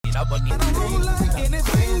like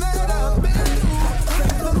anything that I've been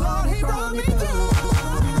through. The Lord, He brought me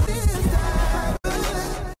through this time.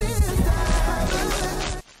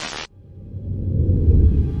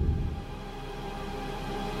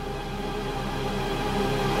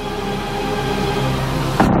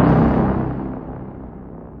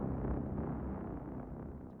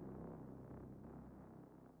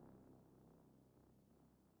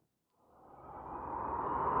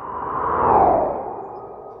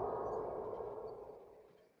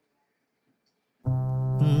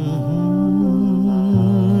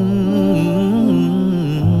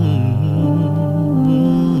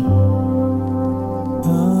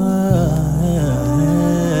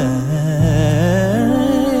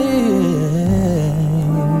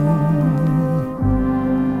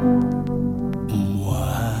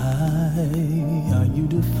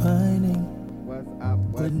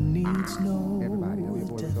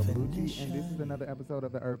 Episode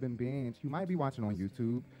of the Urban Bench. You might be watching on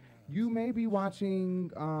YouTube. You may be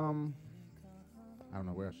watching, I don't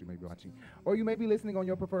know where else you may be watching. Or you may be listening on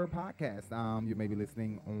your preferred podcast. You may be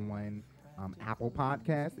listening on Apple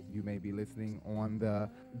Podcasts. You may be listening on the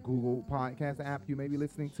Google Podcast app. You may be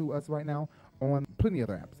listening to us right now on plenty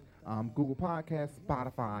other apps. Google Podcasts,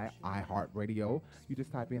 Spotify, iHeartRadio. You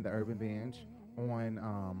just type in the Urban Bench on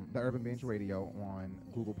the Urban Bench Radio on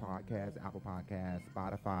Google Podcasts, Apple Podcasts,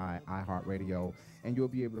 Spotify, iHeartRadio, and you'll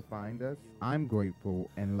be able to find us. I'm grateful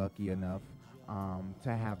and lucky enough to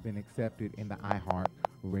have been accepted in the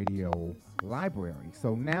iHeartRadio library.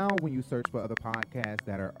 So now when you search for other podcasts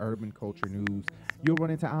that are urban culture news, you'll run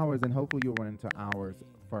into ours, and hopefully you'll run into ours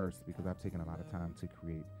first, because I've taken a lot of time to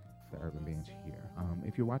create the Urban Bench here.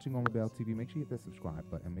 If you're watching on Rebel TV, make sure you hit that subscribe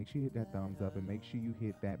button, make sure you hit that thumbs up, and make sure you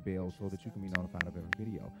hit that bell so that you can be notified of every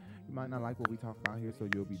video. You might not like what we talk about here, so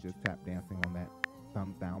you'll be just tap dancing on that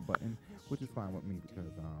thumbs down button, which is fine with me, because I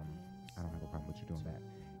don't have a problem with you doing that.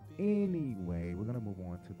 Anyway, we're gonna move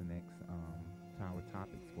on to the next to our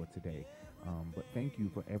topics for today. But thank you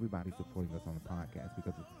for everybody supporting us on the podcast,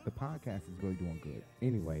 because the podcast is really doing good.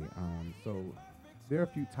 Anyway, so there are a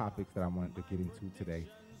few topics that I wanted to get into today.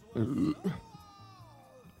 And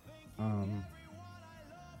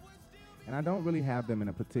I don't really have them in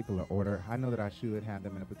a particular order. I know that I should have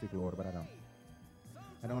them in a particular order, but I don't.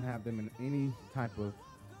 I don't have them in any type of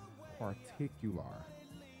particular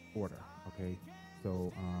order, okay?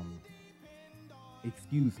 So,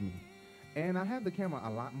 excuse me. And I have the camera a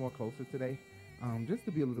lot more closer today, just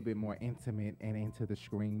to be a little bit more intimate and into the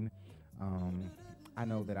screen. I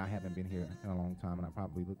know that I haven't been here in a long time, and I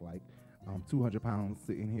probably look like 200 pounds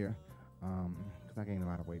sitting here, because I gained a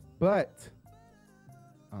lot of weight. But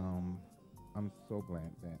I'm so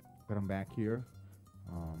glad that I'm back here,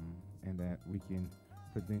 and that we can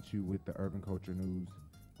present you with the urban culture news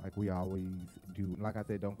like we always do. Like I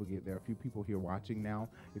said, don't forget, there are a few people here watching now.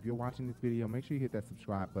 If you're watching this video, make sure you hit that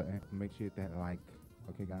subscribe button. Make sure you hit that like.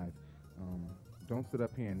 Okay, guys, don't sit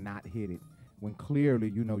up here and not hit it when clearly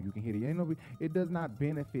you know you can hit it. It does not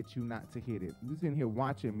benefit you not to hit it. You're sitting here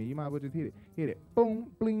watching me. You might as well just hit it. Hit it.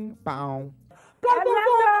 Boom, bling, bow. Bloop, bloop,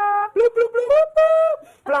 bloop, bloop, bloop, bloop,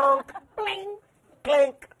 blonk, bling,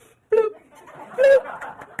 clink, bloop, bloop,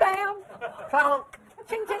 bam, clonk,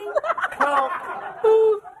 ching, ching, clonk,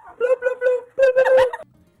 bloop, bloop, bloop, bloop, bloop, bloop.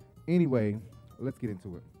 Anyway, let's get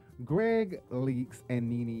into it. Gregg leaks and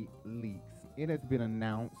NeNe leaks. It has been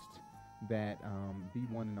announced that the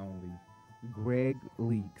one and only Gregg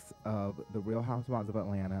Leaks of the Real Housewives of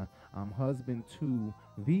Atlanta, husband to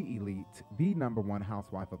the elite, the #1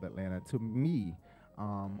 housewife of Atlanta, to me,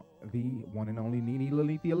 the one and only NeNe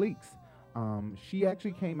Lilithia Leaks. She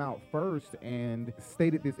actually came out first and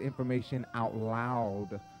stated this information out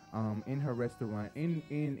loud in her restaurant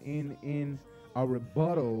in a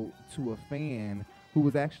rebuttal to a fan who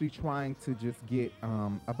was actually trying to just get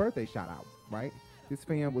a birthday shout out, right? This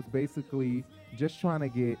fan was basically just trying to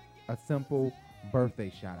get a simple birthday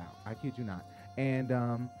shout out. I kid you not. And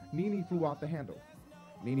NeNe flew off the handle.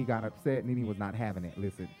 NeNe got upset. NeNe was not having it.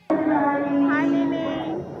 Listen. Hi,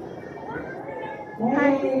 NeNe.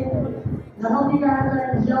 Hey, I hope you guys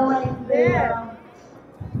are enjoying the,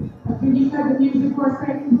 can you cut the music for a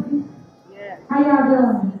second, please? Yeah. How y'all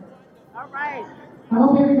doing? All right. I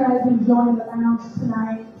hope everybody's enjoying the lounge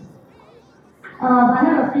tonight. I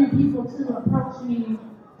had a few people too approach me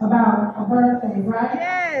about a birthday, right?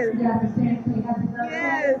 Yes. You got to stand and say happy birthday?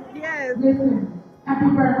 Yes, yes. Listen, happy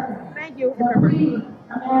birthday. Thank you. But please,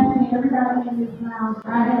 I'm asking everybody in this lounge,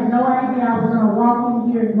 I had no idea I was going to walk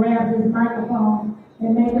in here and grab this microphone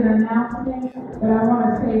and make an announcement, but I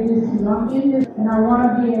want to say this to you. I'm in this and I want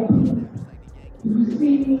to be at peace. If you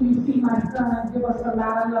see me, you see my son, give us a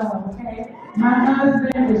lot of love, okay? My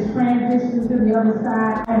husband is congratulations to the other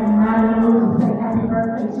side. And I want to say happy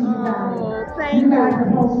birthday to you guys. Oh, thank You you. guys are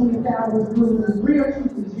supposed to be that was rude. The real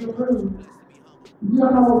truth is you're rude. You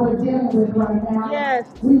don't know what we're dealing with right now. Yes.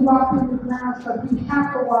 We walk in this lounge because we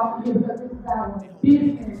have to walk here because this is our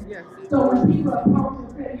business. Yes. So when people approach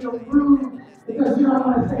and say you're rude because you don't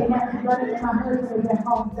want to say happy birthday, my husband is at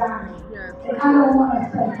home dying. Yes. And I don't want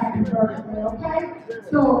to say happy birthday, okay?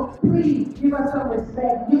 So please give us some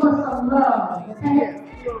respect, give us some love, okay?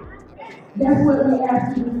 That's what we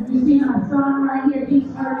ask you. You see my son right here,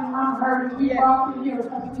 he's hurting, I'm hurting. We walk in here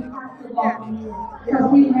because we have to walk in here.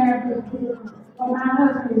 Because we have this business. But my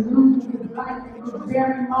husband is losing his life in this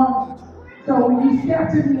very moment. So when you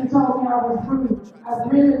stepped to me and told me I was rude, I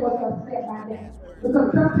really was upset by that.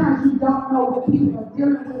 Because sometimes you don't know what people are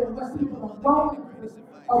dealing with and what people are going through.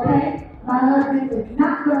 Okay? My husband is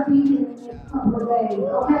not going to be here in the next couple of days.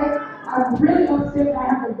 Okay? I'm really upset that I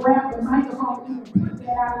have to grab the microphone and put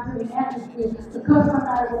that out into the atmosphere because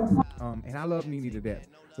somebody will. And I love NeNe to death.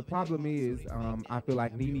 The problem is, I feel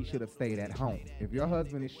like NeNe should have stayed at home. If your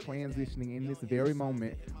husband is transitioning in this very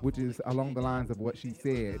moment, which is along the lines of what she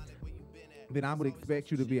said, then I would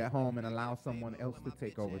expect you to be at home and allow someone else to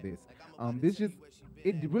take over this.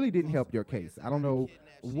 It really didn't help your case. I don't know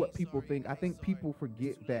what people think. I think people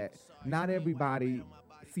forget that not everybody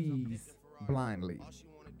sees blindly.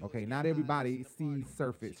 Okay, not everybody sees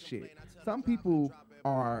surface shit. Some people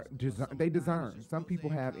they discern. Some people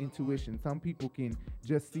have intuition. Some people can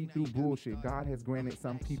just see through bullshit. God has granted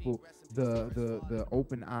some people the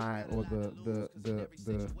open eye or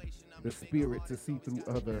the spirit to see through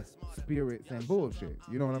other spirits and bullshit.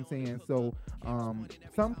 You know what I'm saying? So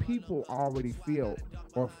some people already feel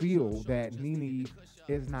that NeNe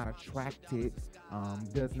is not attracted,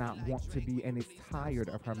 does not want to be, and is tired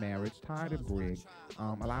of her marriage, tired of Gregg.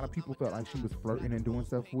 A lot of people felt like she was flirting and doing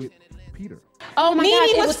stuff with Peter. Oh my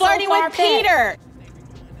gosh, NeNe was flirting with Peter.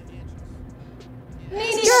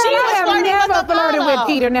 I have never flirted with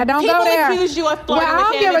Peter. Now, don't go there. People accuse you of flirting Well, I with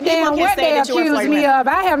don't him, give a and people damn can what say they that you were accuse flirting me with him. of.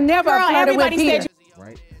 I have never Girl, flirted with everybody Peter. said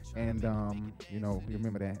Right? And, you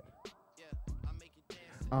remember that.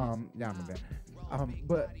 Yeah, I remember that.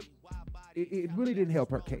 But it really didn't help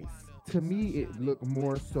her case. To me, it looked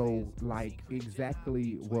more so like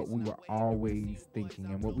exactly what we were always thinking.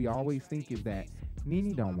 And what we always think is that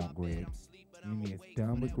NeNe don't want Gregg. NeNe is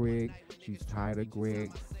done with Gregg. She's tired of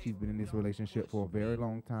Gregg. She's been in this relationship for a very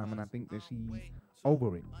long time, and I think that she's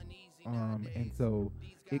over it. And so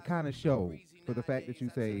it kind of shows for the fact that you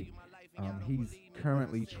say he's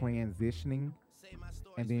currently transitioning,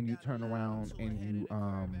 and then you turn around and you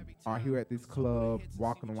are here at this club,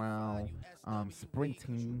 walking around,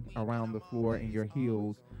 sprinting around the floor in your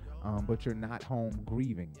heels, but you're not home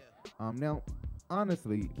grieving. Now,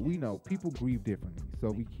 honestly, we know people grieve differently,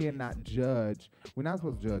 so we cannot judge. We're not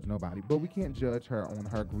supposed to judge nobody, but we can't judge her on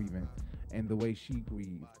her grieving and the way she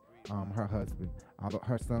grieved her husband. Although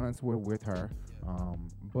her sons were with her,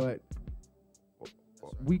 but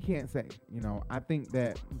we can't say. I think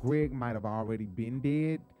that Gregg might have already been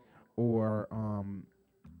dead, or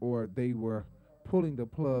they were pulling the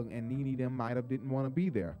plug, and NeNe them might have didn't want to be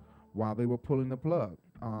there while they were pulling the plug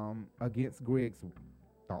against Gregg's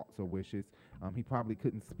thoughts or wishes. He probably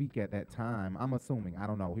couldn't speak at that time. I'm assuming. I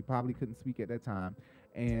don't know. He probably couldn't speak at that time.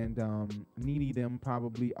 And NeNe them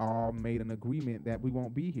probably all made an agreement that we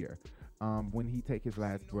won't be here when he take his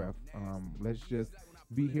last breath. Let's just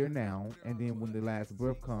be here now, and then when the last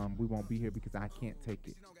breath comes, we won't be here because I can't take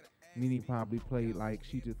it. NeNe probably played like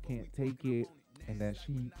she just can't take it, and that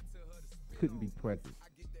she couldn't be present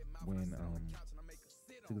when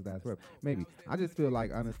took his last breath. Maybe. I just feel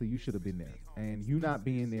like, honestly, you should have been there. And you not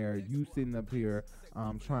being there, you sitting up here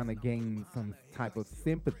trying to gain some type of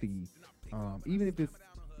sympathy, even if it's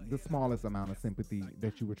the smallest amount of sympathy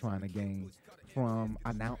that you were trying to gain from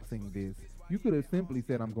announcing this. You could have simply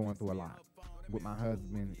said, I'm going through a lot with my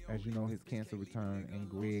husband. As you know, his cancer returned, and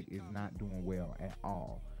Gregg is not doing well at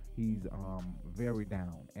all. He's very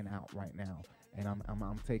down and out right now, and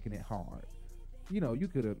I'm taking it hard. You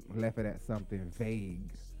could have left it at something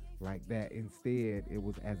vague like that. Instead, it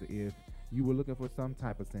was as if you were looking for some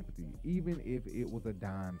type of sympathy. Even if it was a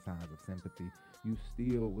dime size of sympathy, you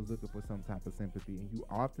still was looking for some type of sympathy. And you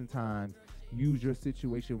oftentimes use your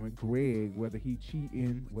situation with Gregg, whether he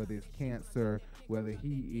cheating, whether it's cancer, whether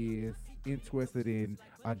he is interested in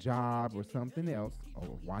a job or something else, or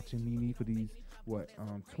watching NeNe for these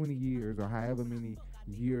 20 years or however many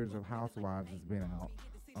years of Housewives has been out.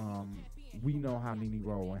 We know how NeNe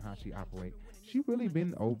roll and how she operate. She really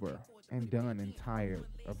been over and done and tired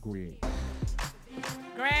of Gregg.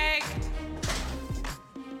 Gregg.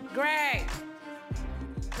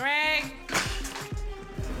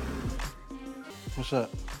 What's up?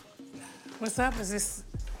 What's up? Is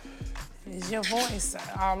your voice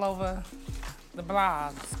all over the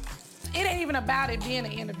blogs? It ain't even about it being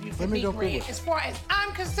an interview for me, Gregg. As far as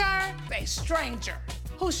I'm concerned, a stranger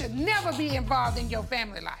who should never be involved in your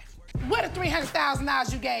family life. Where the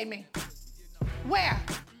 $300,000 you gave me? Where?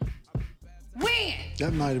 When?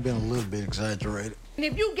 That might have been a little bit exaggerated. And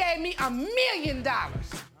if you gave me $1 million,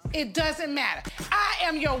 it doesn't matter. I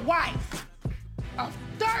am your wife of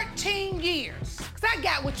 13 years. Cause I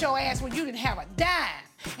got with your ass when you didn't have a dime.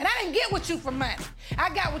 And I didn't get with you for money.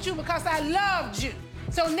 I got with you because I loved you.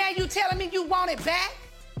 So now you telling me you want it back?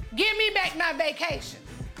 Give me back my vacation.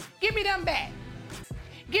 Give me them back.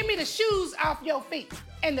 Give me the shoes off your feet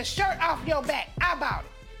and the shirt off your back. I bought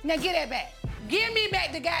it. Now get that back. Give me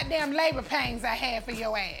back the goddamn labor pains I had for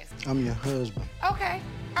your ass. I'm your husband. Okay,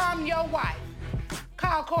 I'm your wife.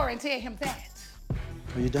 Call Corey and tell him that.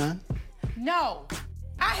 Are you done? No,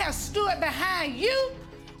 I have stood behind you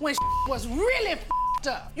when was really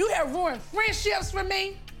up. You have ruined friendships for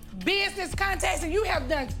me, business contacts, and you have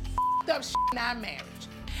done up in our marriage.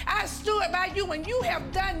 I stood by you when you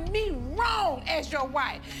have done me wrong as your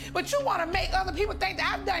wife. But you want to make other people think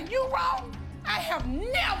that I've done you wrong? I have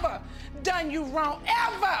never done you wrong,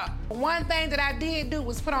 ever. One thing that I did do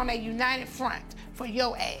was put on a united front for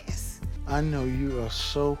your ass. I know you are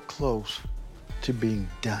so close to being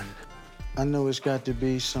done. I know it's got to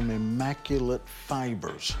be some immaculate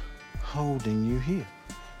fibers holding you here.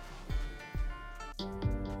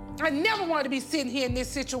 I never wanted to be sitting here in this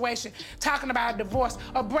situation talking about a divorce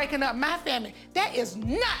or breaking up my family. That is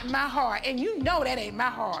not my heart, and you know that ain't my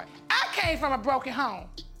heart. I came from a broken home.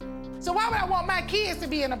 So why would I want my kids to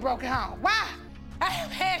be in a broken home? Why? I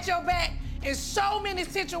have had your back in so many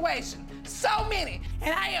situations, so many,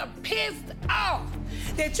 and I am pissed off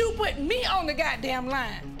that you put me on the goddamn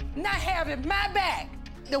line, not having my back.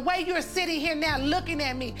 The way you're sitting here now looking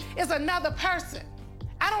at me is another person.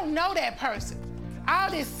 I don't know that person. All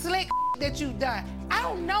this slick that you've done, I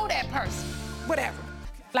don't know that person. Whatever.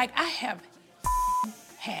 Like, I have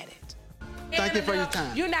had it. Thank you for your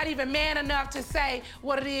time. You're not even man enough to say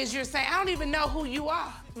what it is you're saying. I don't even know who you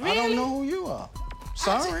are. Really? I don't know who you are.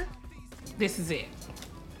 Sorry. This is it.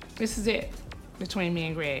 This is it between me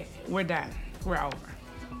and Gregg. We're done. We're over.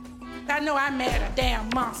 I know I married a damn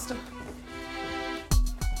monster.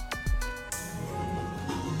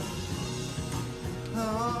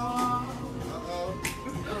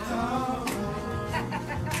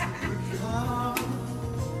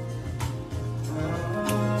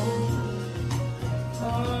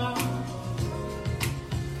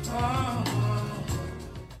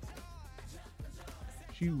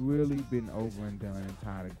 She really been over and done and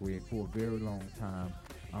tired of Gregg for a very long time.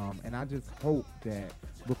 And I just hope that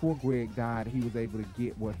before Gregg died, he was able to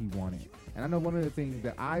get what he wanted. And I know one of the things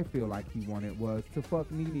that I feel like he wanted was to fuck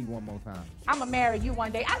NeNe one more time. I'm gonna marry you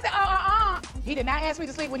one day. I said, He did not ask me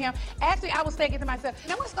to sleep with him. Actually, I was thinking to myself,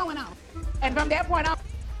 now what's going on? And from that point on,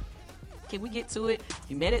 can we get to it?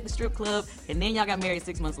 You met at the strip club, and then y'all got married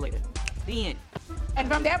 6 months later. The end. And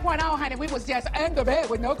from that point on, honey, we was just in the bed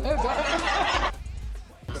with no clothes on.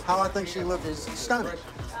 How I think she looked is stunning.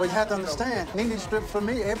 But you have to understand, NeNe strips for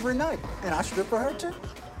me every night, and I strip for her too.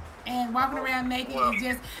 And walking around naked is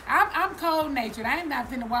just, I'm cold natured. I ain't not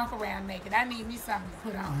finna walk around naked. I need me something to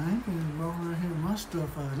put on. I ain't gonna walk around here with my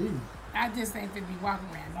stuff out either. I just ain't finna be walking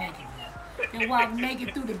around naked. And walk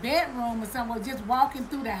naked through the bedroom or somewhere, just walking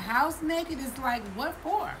through the house naked, it's like, what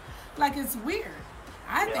for? Like, it's weird.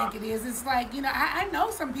 I think it is. It's like, you know, I know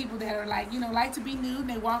some people that are like, you know, like to be nude and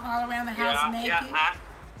they walk all around the house naked. Yeah,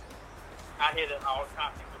 I hear that all the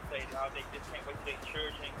time. People say they just can't wait till they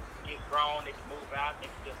church and get grown, they can move out, they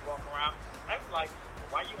can just walk around. I'm like,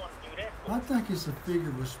 why you want to do that for? I think it's a figure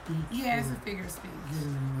of speech. Yeah, it's a figure of speech.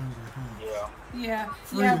 Getting them out of the house. Yeah.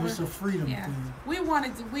 Freedom, it's a freedom thing. We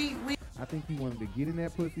wanted to, we. I think he wanted to get in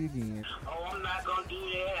that pussy again. Oh, I'm not going to do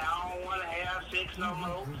that. I don't want to have sex no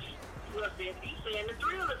more. Look, he's saying the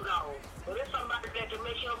thrill is gone. But there's somebody that can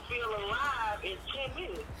make him feel alive in 10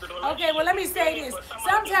 minutes. Okay, well, let me say this.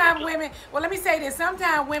 Sometimes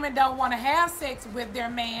women don't want to have sex with their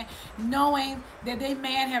man, knowing that their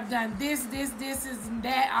man have done this, and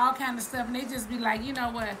that, all kind of stuff. And they just be like, you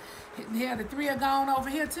know what? Hell, the thrill gone over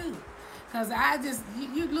here, too. Because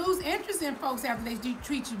you lose interest in folks after they do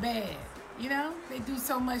treat you bad. You know? They do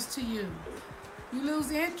so much to you. You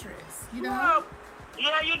lose interest, you know? Well,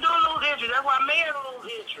 yeah, you do lose interest. That's why men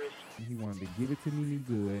lose interest. He wanted to give it to NeNe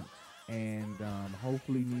good, and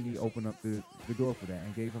hopefully NeNe opened up the door for that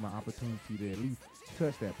and gave him an opportunity to at least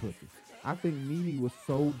touch that pussy. I think NeNe was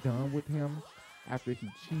so done with him after he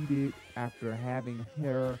cheated, after having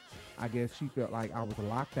her, I guess she felt like I was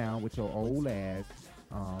locked down with your old ass,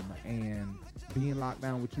 and being locked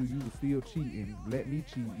down with you, you were still cheating. Let me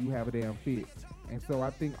cheat, you have a damn fit. And so I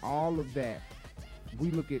think all of that, we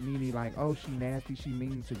look at NeNe like, oh, she nasty, she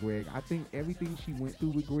mean to Gregg. I think everything she went through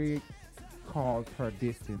with Gregg caused her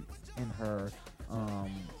distance and her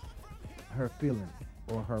feelings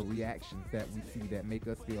or her reactions that we see that make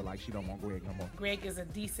us feel like she don't want Gregg no more. Gregg is a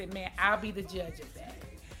decent man. I'll be the judge of that.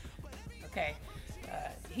 Okay,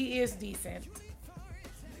 he is decent,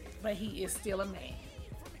 but he is still a man.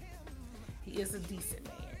 He is a decent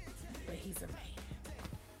man, but he's a man.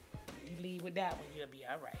 You lead with that one, you'll be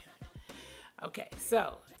all right. Okay,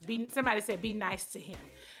 so somebody said be nice to him.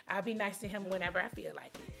 I'll be nice to him whenever I feel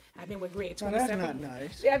like it. I've been with Gregg 27 years. That's not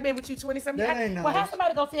nice. Yeah, I've been with you 27 years. That ain't nice. Well, how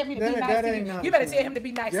somebody gonna tell me to be nice to you? Nice, You better tell him to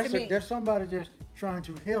be nice to me. There's somebody just trying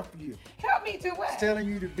to help you. Help me do what? Telling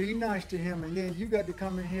you to be nice to him, and then you got to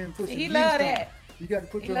come in here and put some He yeast love on that. it. You got to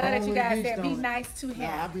put your love that own you guys yeast said on be it. nice to him.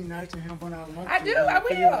 Nah, I'll be nice to him when I want to. I do. I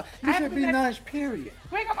will. You should be nice, period.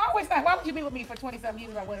 Gregg, I'm always nice. Why would you be with me for 27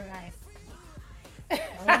 years if I wasn't nice?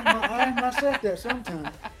 I am myself that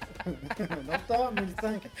sometimes. Don't start me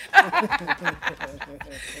thinking.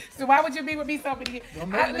 So why would you be with me so many years? Don't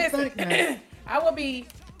make me think now. I will be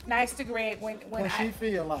nice to Gregg when she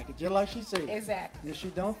feel like it, just like she said. Exactly. If she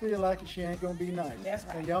don't feel like it, she ain't gonna be nice. That's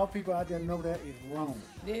right. And y'all people out there know that is wrong.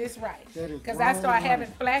 It's right. That is because wrong, I start having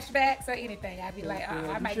wrong. flashbacks or anything. I'd be like,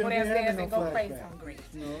 I might go downstairs and go crazy on Gregg.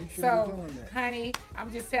 No, you shouldn't So, be doing that. honey,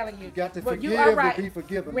 I'm just telling you. You got to but forgive you are right. to be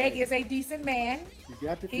forgiven. Gregg is a decent man. You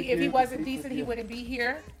got to forgive If he to wasn't be decent, he forgiven. wouldn't be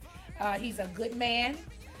here. He's a good man.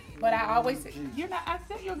 But I always say, you're not. I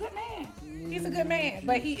said you're a good man. He's a good man,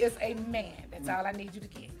 but he is a man. That's all I need you to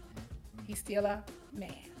get. He's still a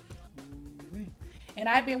man. And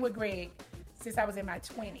I've been with Gregg since I was in my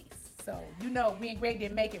 20s. So, you know, me and Gregg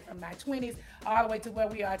didn't make it from my 20s all the way to where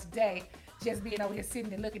we are today, just being over here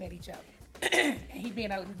sitting and looking at each other. And he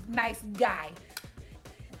being a nice guy.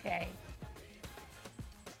 Okay.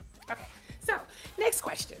 Okay. So, next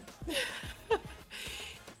question.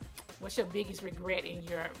 What's your biggest regret in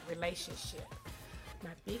your relationship? My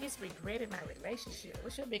biggest regret in my relationship?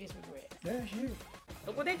 What's your biggest regret? That's you.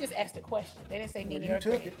 Well, they just asked the question. They didn't say NeNe You or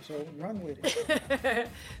took Gregg. it, so run with it.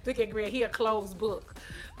 Look at Gregg. He a closed book.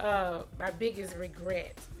 My biggest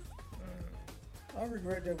regret. I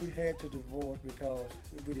regret that we had to divorce because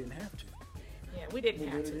we didn't have to. Yeah, we didn't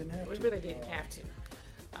have really to. didn't have We to. really didn't have to.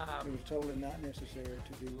 It was totally not necessary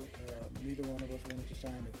to do it. Neither one of us wanted to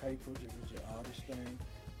sign the papers. It was the oddest thing.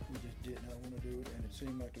 We just did not want to do it, and it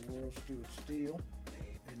seemed like the world stood still,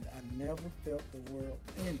 and I never felt the world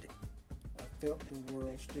ending. I felt the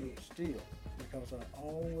world stood still because I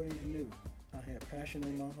always knew I had passion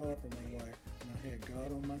in my heart for my wife, and I had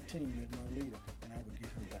God on my team as my leader, and I would get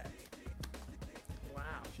her back. Wow.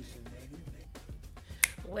 She said,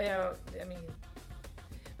 Well, I mean,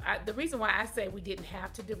 the reason why I say we didn't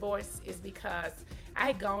have to divorce is because I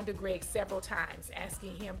had gone to Gregg several times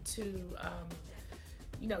asking him to,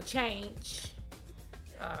 change,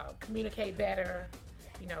 communicate better,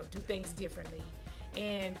 do things differently.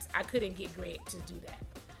 And I couldn't get Gregg to do that.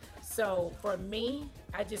 So for me,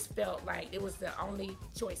 I just felt like it was the only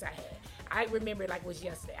choice I had. I remember it like it was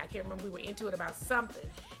yesterday. I can't remember, we were into it about something.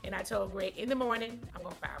 And I told Gregg, in the morning, I'm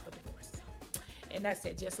going to file for divorce. And that's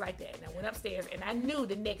it, just like that. And I went upstairs, and I knew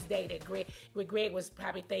the next day that Gregg was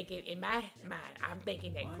probably thinking, in my mind, I'm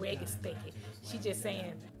thinking that Gregg is thinking, she just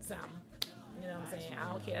saying something. You know what I'm saying?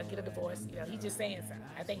 I don't care, I'll get a divorce. He's just saying something.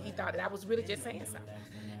 I think he thought that I was really just saying something.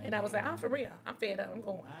 And I was like, for real. I'm fed up. I'm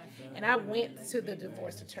going. And I went to the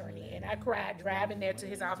divorce attorney, and I cried driving there to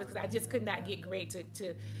his office because I just could not get Gregg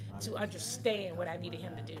to understand what I needed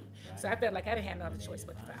him to do. So I felt like I didn't have no other choice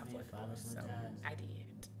but to file for a divorce. So I did.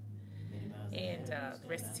 And the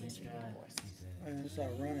rest is history, of divorce. and it's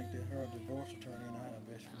ironic that her divorce attorney and I are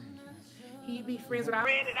best friends. He be friends with our...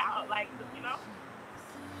 Read it out, like,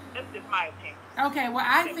 that's just my opinion. Okay, well,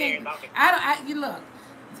 I think,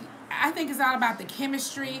 I think it's all about the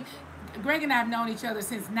chemistry. Gregg and I have known each other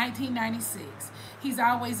since 1996. He's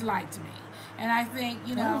always liked me. And I think,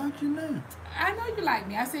 I like you now. I know you like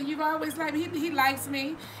me. I said, you've always liked me. He likes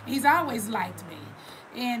me. He's always liked me.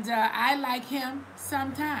 And I like him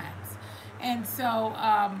sometimes. And so,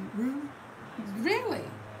 really,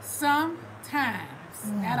 sometimes,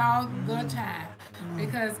 not all the time.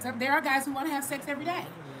 Because there are guys who want to have sex every day.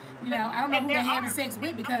 I don't know who they're having sex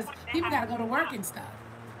with because people got to go to work and stuff.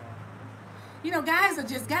 Guys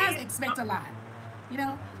expect a lot.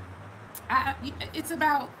 It's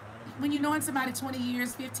about when you're knowing somebody 20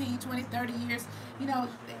 years, 15, 20, 30 years,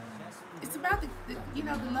 it's about the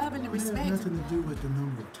love and the It has respect. nothing to do with the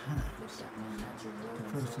number of times the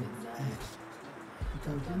person asks.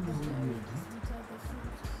 Because you know who you are.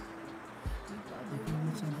 If you're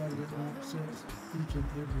with somebody that wants sex each and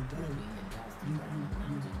every day, you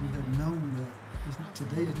have known that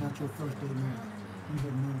today is not your first day married. You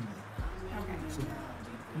have known that. Okay. So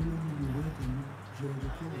you know who you're with and you judge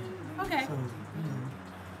accordingly. Okay. So, it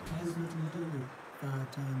has nothing to do with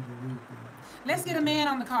 5 times a week. Let's get a man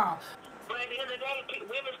on the call. But at the end of the day,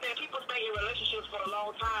 people stay in relationships for a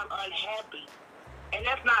long time unhappy. And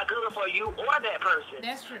that's not good for you or that person.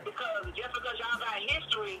 That's true. Because just because y'all got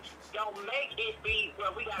history, don't make it be,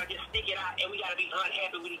 well, we got to just stick it out and we got to be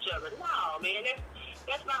unhappy with each other. No, man,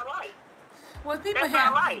 that's not right. Well, people that's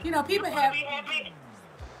have, not right. people have, be happy.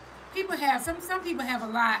 people have, some people have a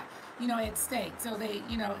lot, at stake. So they,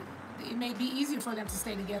 it may be easier for them to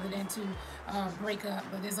stay together than to break up.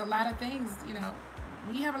 But there's a lot of things,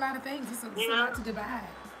 we have a lot of things. It's a lot to divide.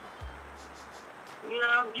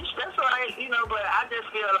 That's right, but I just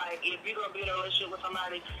feel like if you're going to be in a relationship with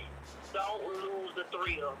somebody, don't lose the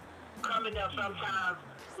thrill. Coming up sometimes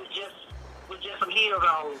with just some heels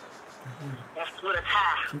on. That's with a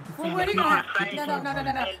tie. Well, what are you going to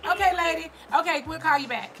No. Okay, lady. Okay, we'll call you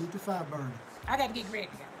back. Keep the fire burning. I got to get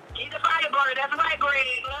Gregg together. Keep the fire burning. That's right,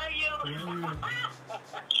 Gregg. Love you.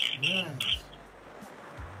 Yes.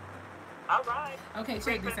 All right. Okay,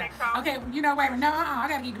 check this out. Okay, wait a minute. No, I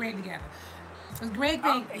got to get Gregg together. Gregg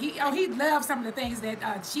think he loved some of the things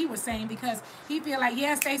that she was saying because he feel like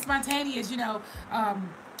stay spontaneous, put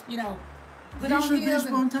He on should be heels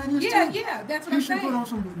spontaneous and, too. Yeah, that's what he I'm should saying. put on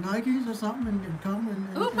some Nikes or something and come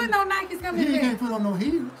and Who put no Nikes coming in He there? can't put on no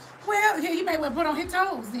heels. Well, he may well put on his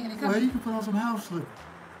toes then. And come Well, you can put on some house slippers,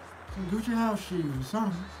 some Gucci house shoes or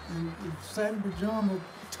something, and satin pajama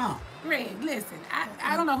top. Gregg, listen,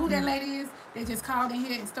 I don't know who that lady is that just called in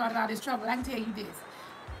here and started all this trouble. I can tell you this.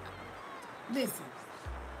 Listen,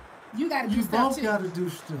 you got to do stuff both too. got to do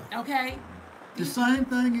stuff. Okay? The same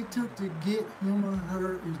thing it took to get him or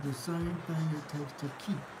her is the same thing it takes to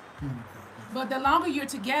keep him or her. But the longer you're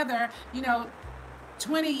together,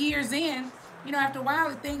 20 years in, after a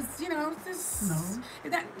while, things, just... No.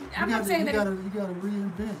 I'm not saying that... You got to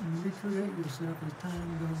reinvent and recreate yourself as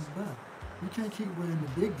time goes by. You can't keep wearing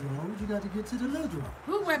the big drawers. You got to get to the little drawers.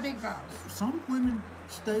 Who wear big drawers? Some women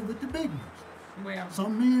stay with the big ones. Well...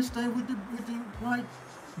 Some men stay with the right...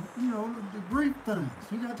 the brief things.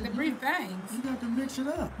 You got to brief things. You got to mix it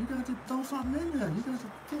up. You got to throw something in there. You got to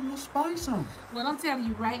put a little spice on it. Well, I'm telling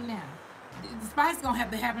you right now, the spice gonna have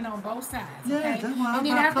to happen on both sides. Yeah, okay? that's why and I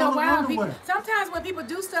then buy after a colored while, underwear. sometimes when people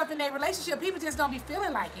do stuff in their relationship, people just don't be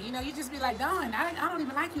feeling like it. You just be like, darn, I don't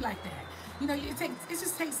even like you like that. It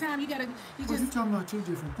just takes time. You're talking about 2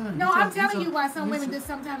 different things. No, I'm telling you why some women just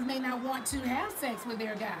sometimes may not want to have sex with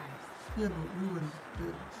their guy. Yeah, but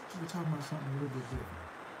we're talking about something a little bit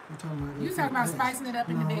different. You talking about spicing it up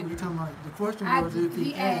in the bedroom. You're talking about, the question was if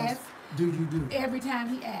he asked, do you do it? Every time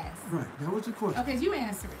he asks. Right, that was the question. Okay, you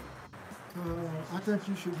answer it. I think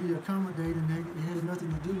you should be accommodating. It has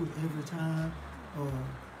nothing to do with every time,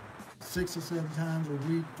 6 or 7 times a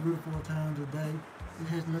week, 3 or 4 times a day. It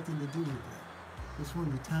has nothing to do with that. It's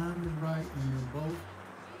when the time is right and they're both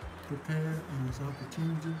prepared and it's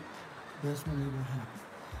opportunity, that's when it will happen.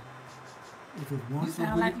 If it's once a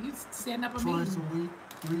week, like you setting up a twice meeting. a week,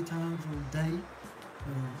 3 times a day.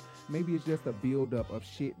 Maybe it's just a buildup of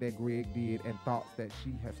shit that Gregg did and thoughts that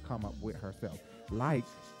she has come up with herself. Like,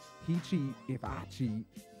 he cheat if I cheat.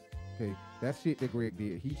 Okay, that's shit that Gregg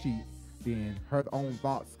did. He cheats, then her own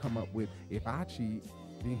thoughts come up with, if I cheat,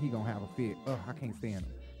 then he gonna have a fit. Ugh, I can't stand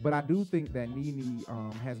him. But I do think that NeNe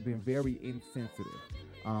has been very insensitive.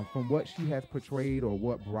 From what she has portrayed or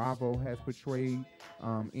what Bravo has portrayed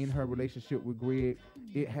in her relationship with Gregg,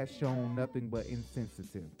 it has shown nothing but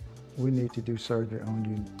insensitive. We need to do surgery on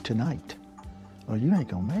you tonight, or you ain't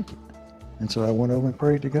gonna make it. And so I went over and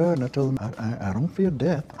prayed to God, and I told him, I don't feel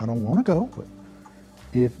death. I don't want to go, but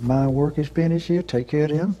if my work is finished here, take care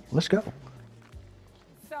of them. Let's go.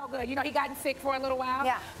 So good. He gotten sick for a little while.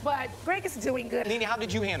 Yeah. But Gregg is doing good. NeNe, how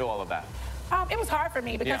did you handle all of that? It was hard for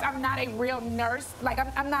me because I'm not a real nurse. Like,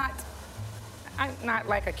 I'm not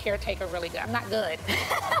like a caretaker really good. I'm not good.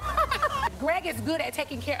 Gregg is good at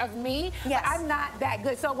taking care of me, but I'm not that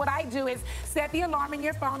good. So what I do is set the alarm in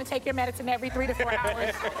your phone and take your medicine every 3 to 4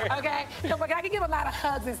 hours, okay? So I can give a lot of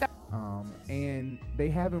hugs and stuff. And they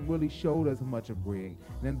haven't really showed us much of Gregg.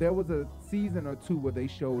 Then there was a season or 2 where they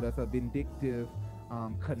showed us a vindictive,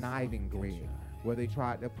 conniving Gregg, where they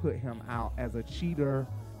tried to put him out as a cheater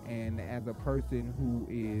and as a person who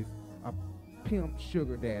is a pimp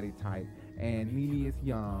sugar daddy type. and NeNe is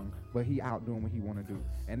young, but he out doing what he want to do.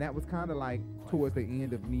 And that was kind of like towards the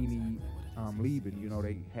end of NeNe leaving. You know,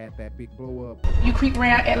 they had that big blow up. You creep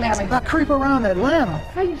around Atlanta. I creep around Atlanta.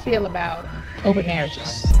 How you feel about open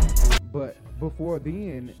marriages? But before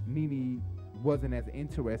then, NeNe wasn't as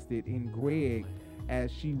interested in Gregg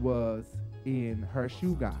as she was in her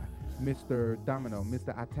shoe guy, Mr. Domino, Mr.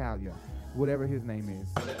 Italia, whatever his name is.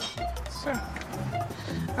 Sure.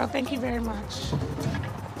 Oh, thank you very much.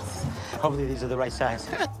 Hopefully these are the right size.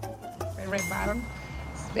 Red bottom.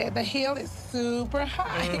 The heel is super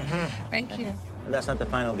high. Thank you. That's not the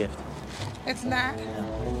final gift. It's not.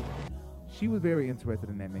 She was very interested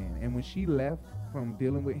in that man. And when she left from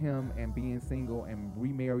dealing with him and being single and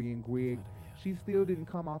remarrying Gregg, she still didn't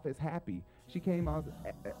come off as happy. She came off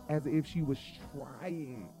as if she was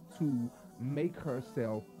trying to make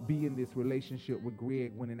herself be in this relationship with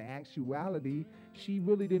Gregg, when in actuality, she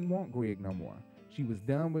really didn't want Gregg no more. She was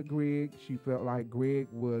done with Gregg. She felt like Gregg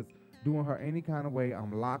was doing her any kind of way.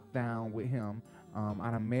 I'm locked down with him.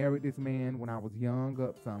 I done married this man when I was young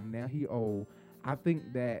up some. Now he old. I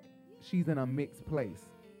think that she's in a mixed place.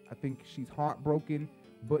 I think she's heartbroken,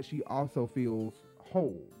 but she also feels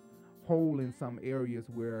whole in some areas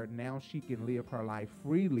where now she can live her life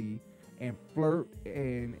freely and flirt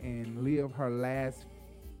and live her last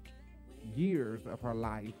years of her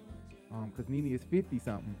life. Because NeNe is 50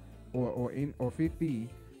 something or 50.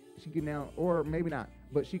 She can now, or maybe not,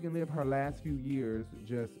 but she can live her last few years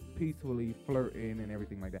just peacefully flirting and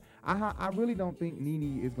everything like that. I really don't think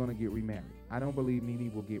NeNe is going to get remarried. I don't believe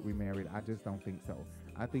NeNe will get remarried. I just don't think so.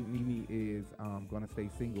 I think NeNe is going to stay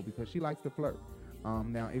single because she likes to flirt.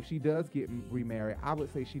 Now, if she does get remarried, I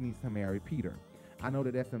would say she needs to marry Peter. I know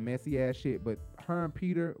that that's some messy ass shit, but her and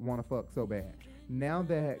Peter want to fuck so bad. Now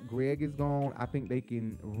that Gregg is gone, I think they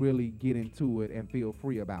can really get into it and feel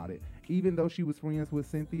free about it. Even though she was friends with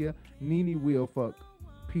Cynthia, NeNe will fuck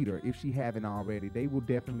Peter if she haven't already. They will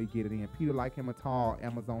definitely get it in. Peter like him a tall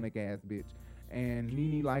Amazonic ass bitch, and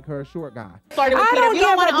NeNe like her a short guy. I don't give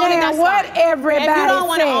a damn what everybody says. If you don't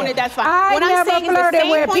want to own it, that's fine. I never flirted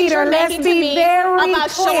with Peter. Let's be very about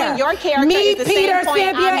clear. showing your character Me, is the same Peter, point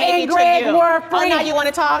Cynthia, I'm making and to Gregg you. were Oh, friends. now you want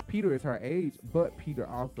to talk? Peter is her age, but Peter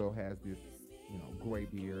also has this, gray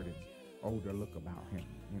beard and older look about him.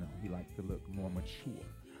 He likes to look more mature,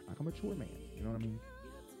 like a mature man. You know what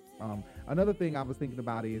I mean? Another thing I was thinking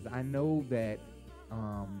about is I know that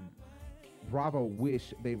Bravo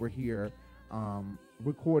wish they were here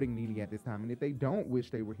recording NeNe at this time. And if they don't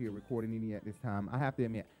wish they were here recording NeNe at this time, I have to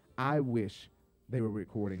admit, I wish they were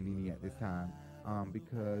recording NeNe at this time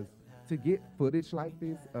because to get footage like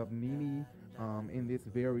this of NeNe in this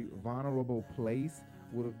very vulnerable place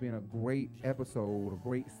would have been a great episode, a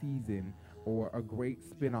great season, or a great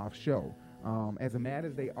spin-off show. As mad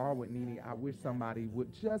as they are with NeNe, I wish somebody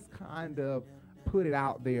would just kind of put it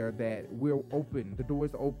out there that we're open. The door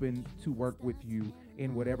is open to work with you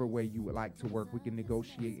in whatever way you would like to work. We can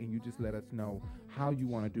negotiate, and you just let us know how you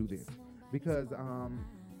want to do this. Because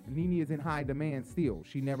NeNe is in high demand still.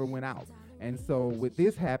 She never went out. And so with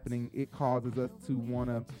this happening, it causes us to want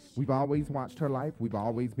to, we've always watched her life. We've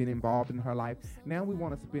always been involved in her life. Now we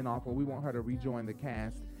want to spin off, or we want her to rejoin the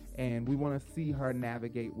cast, and we want to see her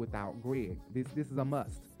navigate without Gregg. This is a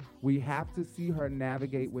must. We have to see her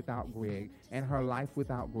navigate without Gregg and her life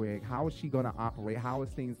without Gregg. How is she going to operate? How is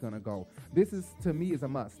things going to go? This is, to me, is a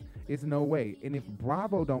must. It's no way. And if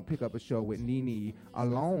Bravo don't pick up a show with NeNe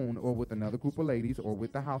alone or with another group of ladies or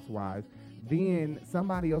with the housewives, then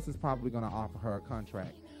somebody else is probably going to offer her a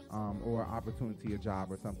contract or opportunity, a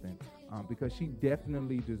job or something, because she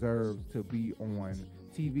definitely deserves to be on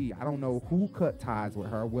TV. I don't know who cut ties with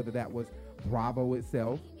her, whether that was Bravo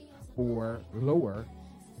itself or lower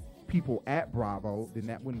people at Bravo, then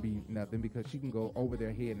that wouldn't be nothing, because she can go over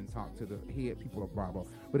their head and talk to the head people of Bravo.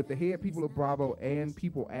 But if the head people of Bravo and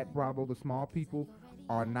people at Bravo, the small people,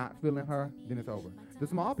 are not feeling her, then it's over. The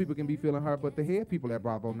small people can be feeling her, but the head people at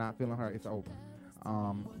Bravo not feeling her, it's over.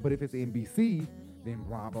 But if it's NBC, then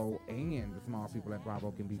Bravo and the small people at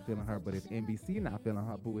Bravo can be feeling her. But if NBC not feeling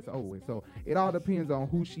her, boo, it's over. So it all depends on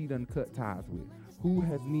who she done cut ties with. Who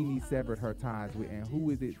has NeNe severed her ties with, and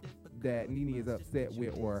who is it that NeNe is upset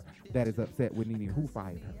with, or that is upset with NeNe, who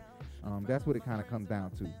fired her. That's what it kind of comes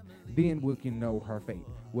down to. Then we can know her fate,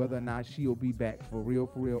 whether or not she'll be back for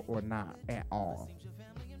real, or not at all.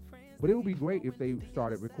 But it would be great if they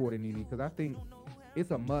started recording NeNe, because I think it's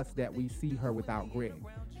a must that we see her without Gregg.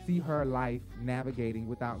 See her life navigating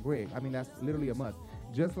without Gregg. I mean, that's literally a must.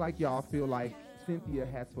 Just like y'all feel like Cynthia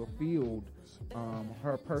has fulfilled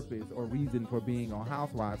her purpose or reason for being on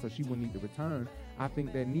Housewives, so she will need to return. I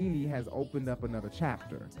think that NeNe has opened up another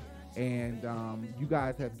chapter. And you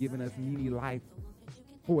guys have given us NeNe life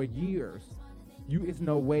for years. It's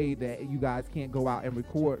no way that you guys can't go out and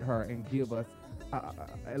record her and give us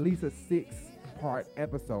at least a 6-part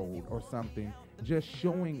episode or something, just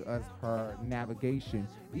showing us her navigation.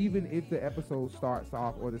 Even if the episode starts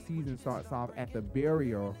off or the season starts off at the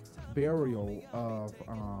burial of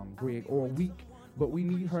Gregg or week, but we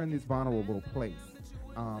need her in this vulnerable place,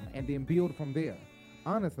 and then build from there.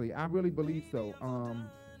 Honestly, I really believe so.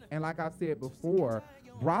 And like I said before,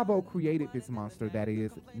 Bravo created this monster that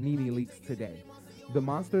is NeNe Leakes today. The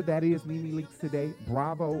monster that is NeNe Leakes today,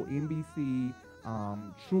 Bravo, NBC,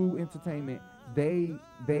 True Entertainment, they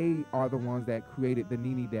are the ones that created the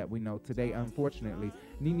NeNe that we know today. Unfortunately,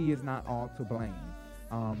 NeNe is not all to blame.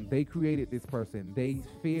 They created this person. They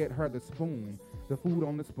fed her the food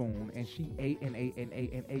on the spoon, and she ate and ate and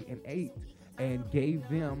ate and ate and ate, and gave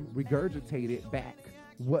them, regurgitated back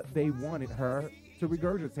what they wanted her to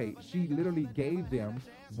regurgitate. She literally gave them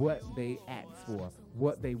what they asked for,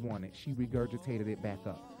 what they wanted. She regurgitated it back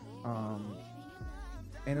up.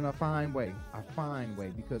 And in a fine way,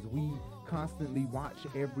 because we constantly watch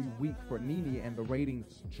every week for NeNe, and the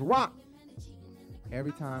ratings drop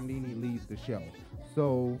every time NeNe leaves the show.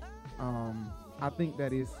 So I think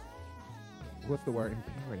that is, what's the word,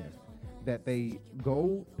 imperative, that they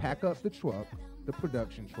go pack up the truck, the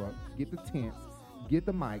production truck, get the tents, get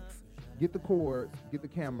the mics, get the cords, get the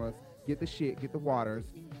cameras, get the shit, get the waters,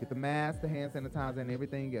 get the mask, the hand sanitizer, and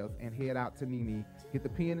everything else, and head out to NeNe, get the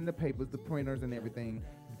pen and the papers, the printers and everything,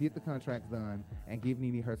 get the contracts done, and give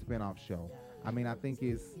NeNe her spinoff show. I mean, I think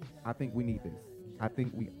we need this. I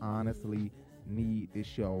think we honestly need this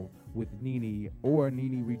show with NeNe or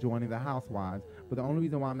NeNe rejoining the Housewives. But the only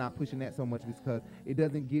reason why I'm not pushing that so much is because it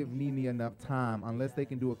doesn't give NeNe enough time, unless they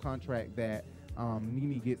can do a contract that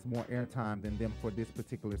NeNe gets more airtime than them for this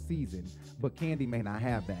particular season. But Kandi may not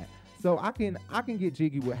have that. So I can get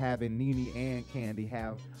jiggy with having NeNe and Kandi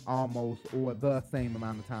have almost or the same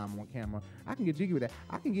amount of time on camera. I can get jiggy with that.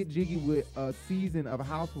 I can get jiggy with a season of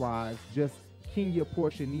Housewives, just Kenya,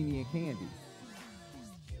 Porsha, NeNe, and Kandi.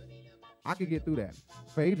 I could get through that.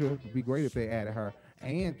 Phaedra would be great if they added her,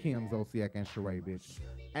 and Kim Zolciak and Sheree, bitch.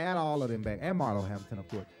 Add all of them back, and Marlo Hampton, of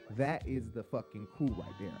course. That is the fucking crew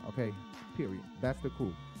right there, okay? Period. That's the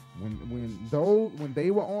crew. When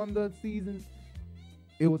they were on the seasons,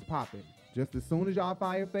 it was popping. Just as soon as y'all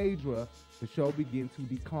fire Phaedra, the show began to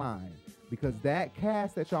decline, because that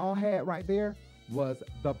cast that y'all had right there was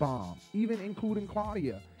the bomb. Even including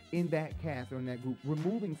Claudia in that cast or in that group,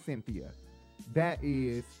 removing Cynthia. That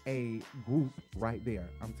is a group right there.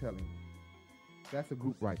 I'm telling you. That's a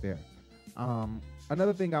group right there.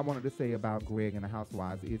 Another thing I wanted to say about Gregg and the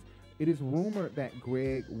Housewives is it is rumored that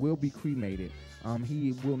Gregg will be cremated.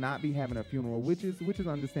 He will not be having a funeral, which is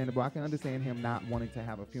understandable. I can understand him not wanting to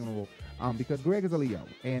have a funeral because Gregg is a Leo,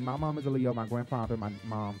 and my mom is a Leo. My grandfather, my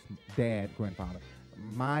mom's dad, grandfather.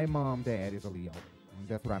 My mom, dad is a Leo.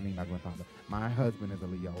 That's what I mean by grandfather. My husband is a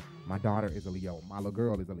Leo. My daughter is a Leo. My little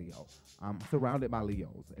girl is a Leo. I'm surrounded by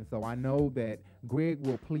Leos. And so I know that Gregg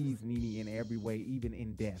will please NeNe in every way, even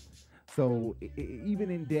in death. So even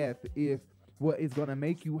in death, if what is going to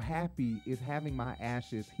make you happy is having my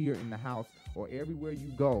ashes here in the house or everywhere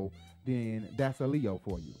you go, then that's a Leo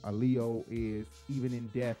for you. A Leo is, even in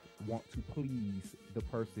death, want to please the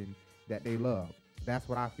person that they love. That's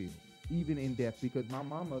what I feel. Even in death, because my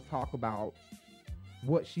mama talk about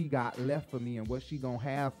what she got left for me and what she gonna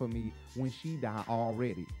have for me when she die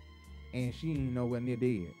already. And she ain't nowhere near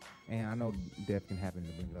dead. And I know death can happen in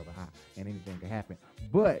the blink of an eye and anything can happen.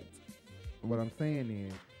 But what I'm saying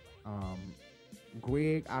is,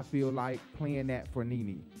 Gregg, I feel like playing that for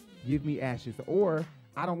NeNe. Give me ashes. Or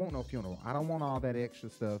I don't want no funeral. I don't want all that extra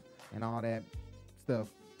stuff and all that stuff.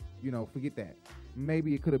 You know, forget that.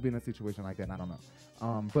 Maybe it could have been a situation like that. I don't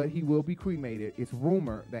know. But he will be cremated. It's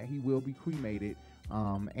rumored that he will be cremated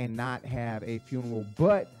and not have a funeral.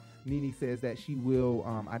 But NeNe says that she will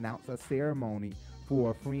announce a ceremony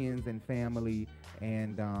for friends and family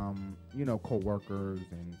and, co-workers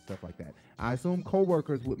and stuff like that. I assume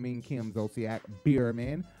co-workers would mean Kim Zolciak,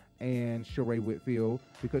 Bierman, and Sheree Whitfield,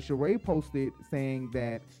 because Sheree posted saying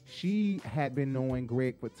that she had been knowing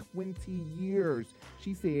Gregg for 20 years.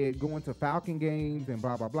 She said going to Falcon games and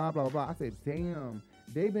blah, blah, blah, blah, blah. I said, damn,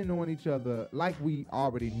 they've been knowing each other like we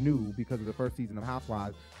already knew because of the first season of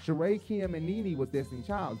Housewives. Sheree, Kim, and NeNe was Destiny's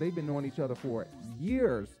Child. They've been knowing each other for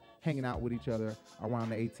years. hanging out with each other around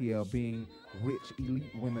the ATL, being rich, elite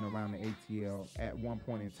women around the ATL at one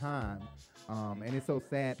point in time. And it's so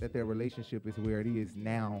sad that their relationship is where it is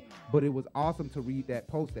now. But it was awesome to read that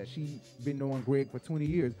post that she's been knowing Gregg for 20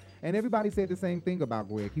 years. And everybody said the same thing about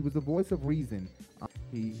Gregg. He was the voice of reason.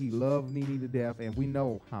 He loved NeNe to death, and we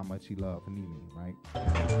know how much he loved NeNe, right?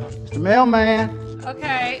 It's the mailman.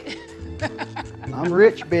 Okay. I'm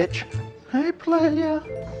rich, bitch. Hey, playa.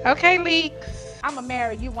 Okay, Leaks. I'm going to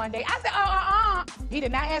marry you one day. I said, He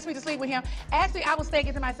did not ask me to sleep with him. Actually, I was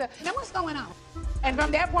thinking to myself, now what's going on? And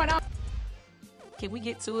from that point on. Can we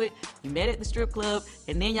get to it? You met at the strip club,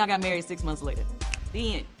 and then y'all got married 6 months later.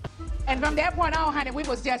 The end. And from that point on, honey, we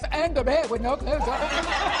was just in the bed with no clothes on.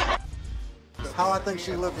 How I think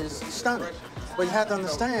she looked is stunning. But you have to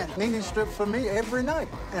understand, NeNe strips for me every night,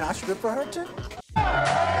 and I strip for her too.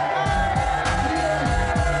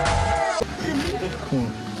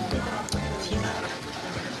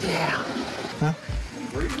 Yeah. Huh?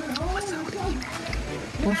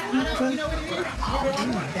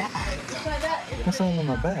 What's all on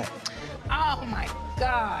my back? Oh my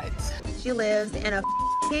God. She lives in a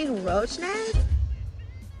f***ing roach nest?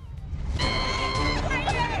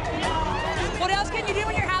 What else can you do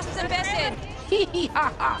when your house is infested?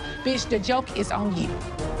 Bitch, the joke is on you.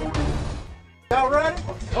 Y'all ready?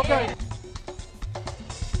 Okay.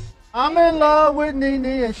 I'm in love with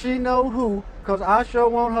NeNe and she know who, cause I sure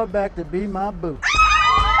want her back to be my boo.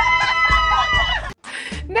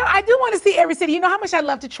 No, I do want to see every city. You know how much I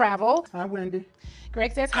love to travel. Hi, Wendy.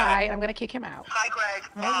 Gregg says hi, and I'm gonna kick him out. Hi, Gregg.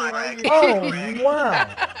 Hi, Greg. Oh, wow.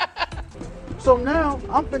 So now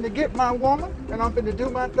I'm finna get my woman and I'm finna do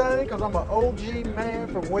my thing because I'm an OG man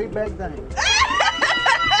from way back then.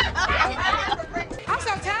 I'm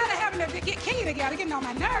so tired of having to get Kenny together, getting on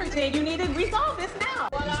my nerves. You need to resolve this now.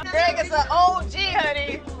 Gregg is an OG,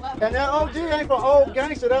 honey. And that OG ain't for old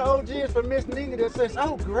gangster, that OG is for Miss NeNe that says,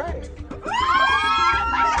 oh, Gregg.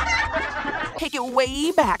 Take it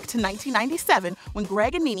way back to 1997 when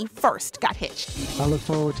Gregg and NeNe first got hitched. I look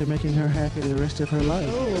forward to making her happy the rest of her life.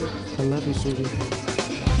 I love you, sweetie.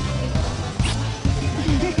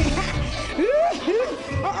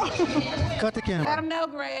 Cut the camera. Let him know,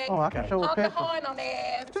 Gregg. Oh, I can show a Honk the picture. horn on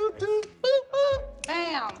their ass. Toot, toot, boop, boop.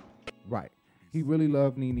 Bam. Right. He really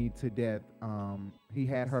loved NeNe to death. He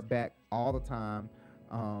had her back all the time.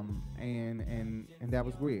 And that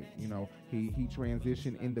was Gregg. You know, he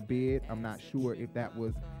transitioned in the bed. I'm not sure if that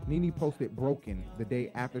was NeNe posted broken the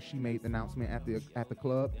day after she made the announcement at the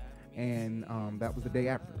club, and that was the day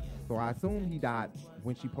after. So I assume he died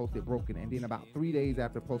when she posted broken, and then about 3 days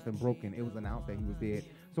after posting broken, it was announced that he was dead.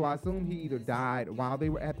 So I assume he either died while they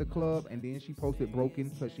were at the club, and then she posted broken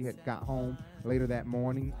because she had got home later that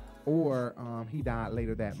morning, or he died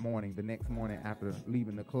later that morning, the next morning after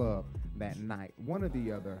leaving the club that night. One or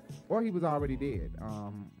the other. Or he was already dead.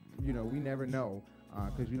 You know, we never know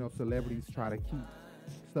because, you know, celebrities try to keep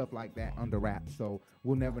stuff like that under wraps. So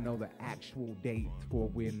we'll never know the actual date for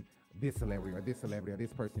when this celebrity or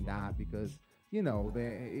this person died because, you know,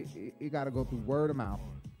 it got to go through word of mouth,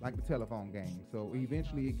 like the telephone game. So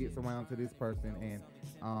eventually it gets around to this person, and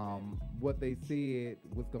what they said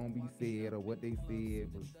was going to be said, or what they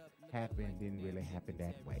said was happened didn't really happen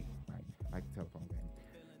that way, right? Like the telephone game.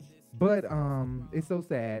 But it's so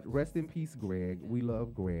sad. Rest in peace, Gregg. We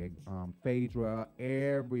love Gregg. Phaedra,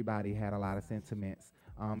 everybody had a lot of sentiments.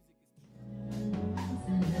 All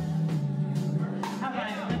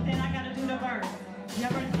right, but then I gotta do the verse. You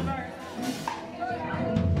ever do the verse?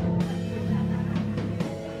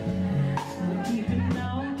 Even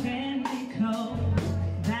though can be cold,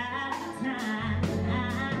 that time,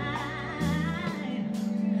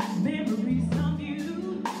 memories of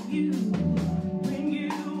you, when you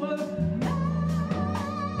were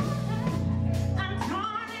mine. I'm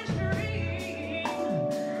tarnished dream,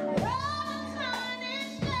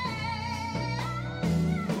 tarnished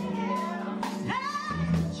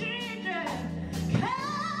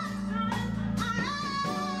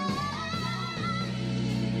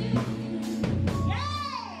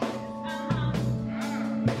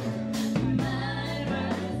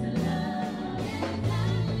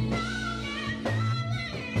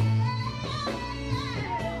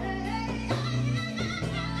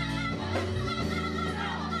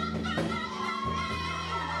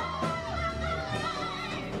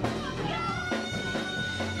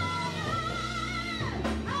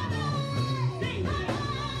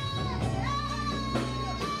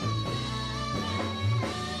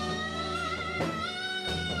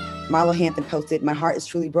Marlo Hampton posted, "My heart is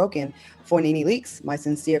truly broken for NeNe Leakes. My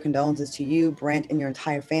sincere condolences to you, Brent, and your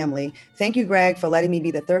entire family. Thank you, Gregg, for letting me be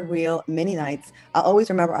the third wheel many nights. I'll always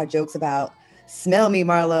remember our jokes about Smell me,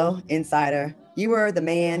 Marlo, insider. You were the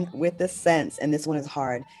man with the sense, and this one is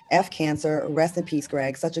hard. F cancer, rest in peace,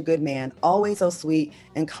 Gregg. Such a good man, always so sweet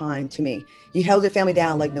and kind to me. You held your family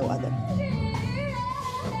down like no other.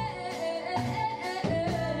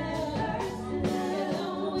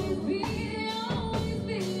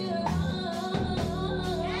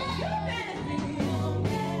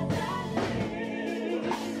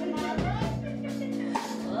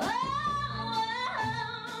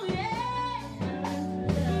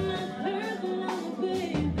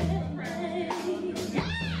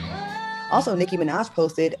 Also, Nicki Minaj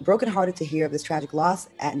posted, brokenhearted to hear of this tragic loss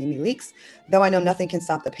at NeNe Leakes. Though I know nothing can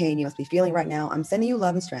stop the pain you must be feeling right now, I'm sending you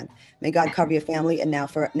love and strength. May God cover your family and now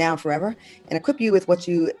and forever, and equip you with what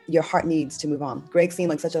your heart needs to move on. Gregg seemed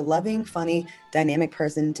like such a loving, funny, dynamic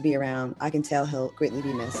person to be around. I can tell he'll greatly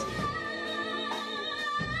be missed.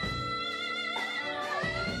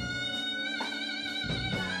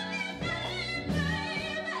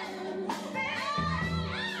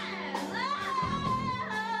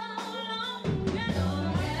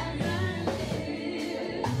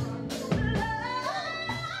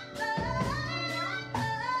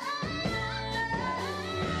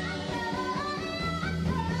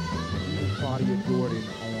 Jordan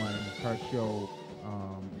on her show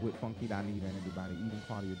with Funky Dinita and everybody, even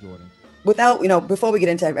Claudia Jordan. Before we get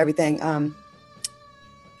into everything,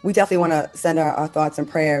 we definitely want to send our thoughts and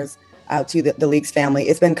prayers out to the Leakes family.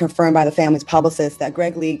 It's been confirmed by the family's publicist that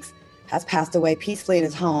Gregg Leakes has passed away peacefully in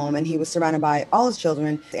his home, and he was surrounded by all his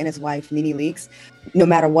children and his wife, NeNe Leakes. No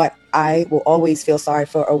matter what, I will always feel sorry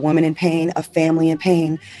for a woman in pain, a family in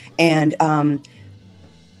pain, and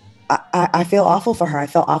I feel awful for her. I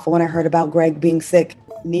felt awful when I heard about Gregg being sick.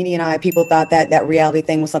 NeNe and I, people thought that reality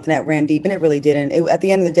thing was something that ran deep, and it really didn't. At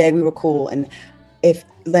the end of the day, we were cool. And if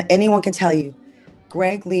anyone can tell you,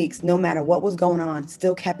 Gregg Leakes, no matter what was going on,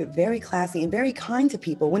 still kept it very classy and very kind to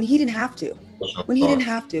people when he didn't have to. When he didn't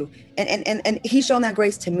have to. And he's shown that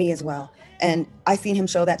grace to me as well. And I've seen him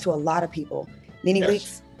show that to a lot of people. NeNe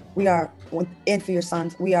Leakes, we are, and for your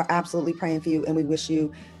sons, we are absolutely praying for you, and we wish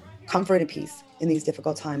you comfort and peace in these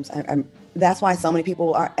difficult times. That's why so many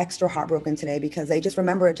people are extra heartbroken today, because they just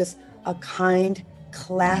remember just a kind,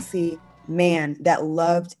 classy man that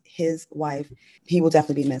loved his wife. He will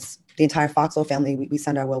definitely be missed. The entire Foxhole family, we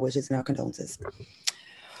send our well wishes and our condolences.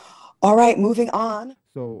 All right, moving on.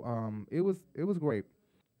 So it was great.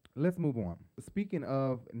 Let's move on. Speaking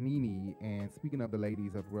of NeNe and speaking of the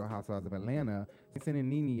ladies of Real Housewives of Atlanta, sending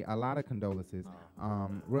NeNe a lot of condolences.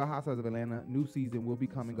 Real Housewives of Atlanta, new season will be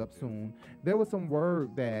coming up soon. There was some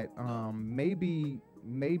word that maybe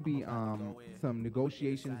some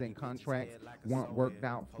negotiations and contracts weren't worked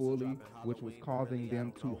out fully, which was causing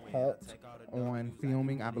them to halt on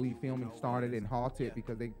filming. I believe filming started and halted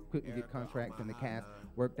because they couldn't get contracts and the cast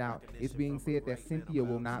worked out. It's being said that Cynthia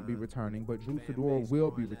will not be returning, but Drew Sidora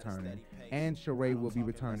will be returning, and Sheree will be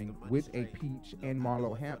returning with a peach, and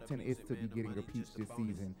Marlo Hampton is to be getting a peach this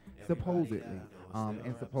season, supposedly.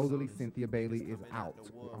 And supposedly Cynthia Bailey is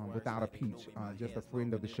out without a peach, just a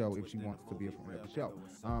friend of the show if she wants to be a friend of the show.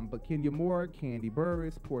 But Kenya Moore, Kandi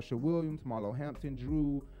Burruss, Porsha Williams, Marlo Hampton,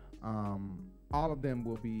 Drew, all of them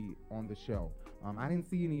will be on the show. I didn't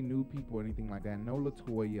see any new people or anything like that. No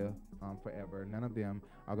LaToya forever. None of them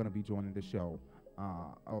are going to be joining the show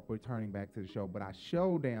or returning back to the show. But I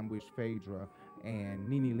sure damn wish Phaedra and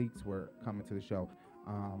NeNe Leakes were coming to the show.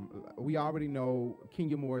 We already know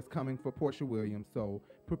Kenya Moore is coming for Porsha Williams, so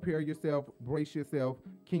prepare yourself, brace yourself.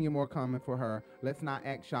 Kenya Moore coming for her. Let's not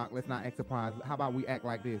act shocked. Let's not act surprised. How about we act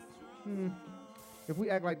like this? If we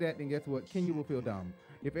act like that, then guess what? Kenya will feel dumb.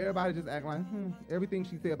 If everybody just act like, everything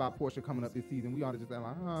she said about Porsha coming up this season, we ought to just act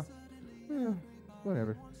like,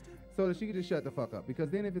 whatever. So that she could just shut the fuck up.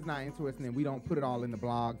 Because then if it's not interesting and we don't put it all in the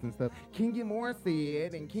blogs and stuff, Kenya Moore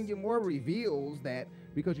said, and Kenya Moore reveals that,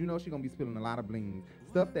 because you know she's going to be spilling a lot of bling.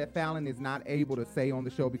 Stuff that Fallon is not able to say on the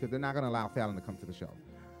show because they're not going to allow Fallon to come to the show.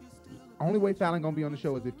 Only way Fallon going to be on the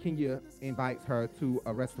show is if Kenya invites her to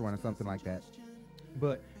a restaurant or something like that.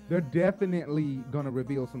 But they're definitely going to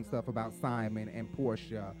reveal some stuff about Simon and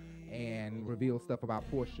Porsha and reveal stuff about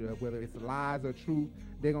Porsha, whether it's lies or truth.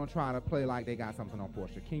 They're going to try to play like they got something on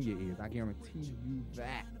Porsha. Kenya is. I guarantee you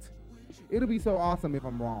that. It'll be so awesome if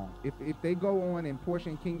I'm wrong. If they go on and Porsha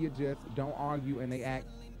and Kenya just don't argue and they act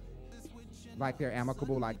like they're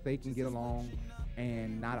amicable, like they can get along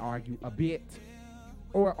and not argue a bit.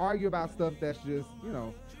 Or argue about stuff that's just,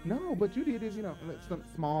 no, but you did this, something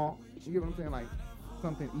small. You get what I'm saying? Like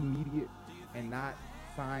something immediate and not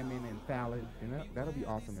Simon and Fallon. And that'll be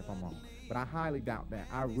awesome if I'm wrong. But I highly doubt that.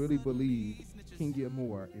 I really believe Kenya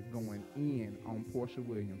Moore is going in on Porsha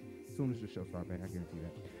Williams as soon as the show starts back. I guarantee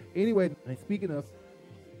that. Anyway, and speaking of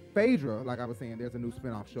Phaedra, like I was saying, there's a new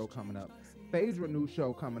spinoff show coming up. Phaedra new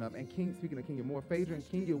show coming up, and speaking of Kenya Moore, Phaedra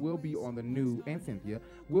and Kenya will be on the new, and Cynthia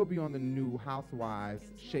will be on the new Housewives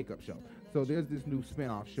Shake-Up show. So there's this new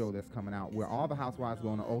spinoff show that's coming out where all the housewives go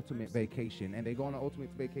on an ultimate vacation, and they go on an ultimate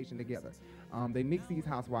vacation together. They mix these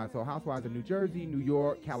housewives. So housewives of New Jersey, New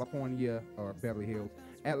York, California, or Beverly Hills,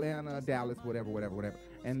 Atlanta, Dallas, whatever.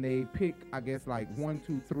 And they pick, I guess, like 1,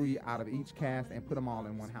 2, 3 out of each cast and put them all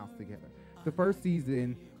in one house together. The first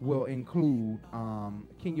season will include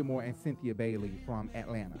Kenya Moore and Cynthia Bailey from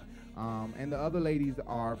Atlanta. And the other ladies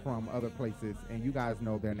are from other places, and you guys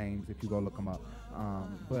know their names if you go look them up.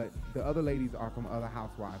 But the other ladies are from other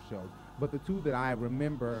housewives shows. But the two that I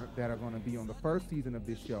remember that are going to be on the first season of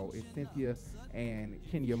this show is Cynthia and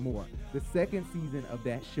Kenya Moore. The second season of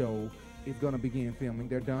that show is going to begin filming.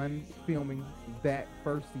 They're done filming that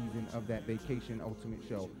first season of that Vacation Ultimate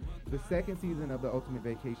show. The second season of the Ultimate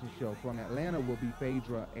Vacation show from Atlanta will be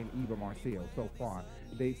Phaedra and Eva Marcel. So far,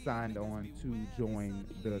 they've signed on to join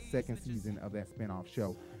the second season of that spinoff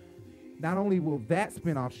show. Not only will that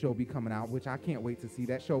spinoff show be coming out, which I can't wait to see,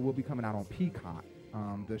 that show will be coming out on Peacock,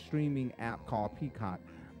 the streaming app called Peacock.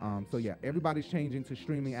 So yeah, everybody's changing to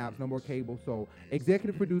streaming apps, no more cable. So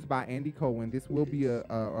executive produced by Andy Cohen. This will be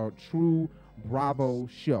a true Bravo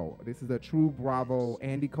show. This is a true Bravo,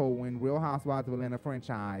 Andy Cohen, Real Housewives of Atlanta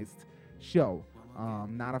franchised show,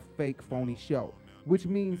 not a fake phony show, which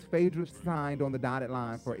means Phaedra signed on the dotted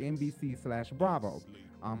line for NBC/Bravo,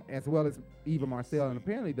 as well as Eva Marcel. And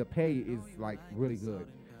apparently the pay is like really good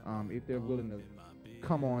if they're willing to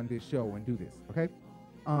come on this show and do this, okay?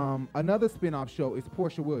 Another spinoff show is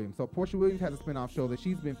Porsha Williams. So Porsha Williams has a spinoff show that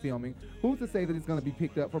she's been filming. Who's to say that it's going to be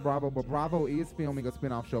picked up for Bravo? But Bravo is filming a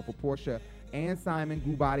spinoff show for Porsha and Simon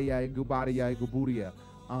Gubadia,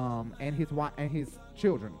 and his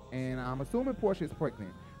children. And I'm assuming Porsha is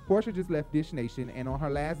pregnant. Porsha just left Dish Nation, and on her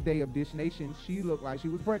last day of Dish Nation, she looked like she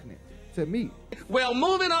was pregnant. To me. Well,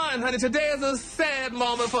 moving on, honey. Today is a sad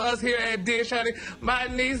moment for us here at Dish, honey. My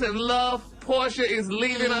niece and love, Porsha, is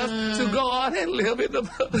leaving us to go on and live in the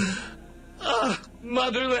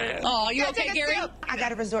motherland. Oh, you okay, Gary? I got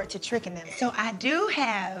to resort to tricking them. So I do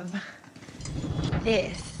have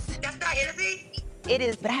this. That's not Hennessy? It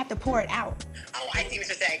is, but I have to pour it out. Oh, I see what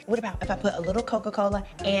you're saying. What about if I put a little Coca-Cola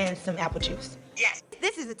and some apple juice? Yes.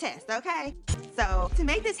 This is a test, okay? So to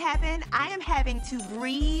make this happen, I am having to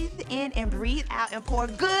breathe in and breathe out and pour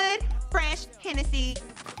good, fresh Hennessy.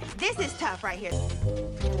 This is tough right here.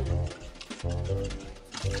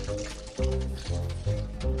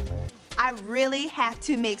 I really have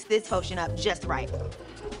to mix this potion up just right.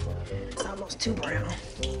 It's almost too brown.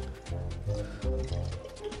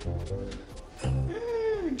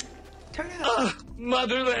 Turn up.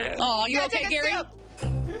 Motherland. Oh, you okay, Gary?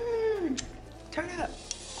 Turn up.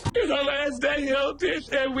 It's our last day here on Dish,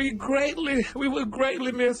 and we would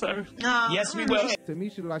greatly miss her. Yes, we will. To me,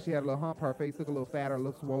 she looked like she had a little hump. Her face looked a little fatter, a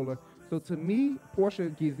little swoller. So to me,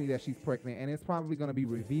 Porsha gives me that she's pregnant, and it's probably going to be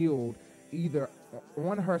revealed either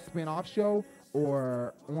on her spinoff show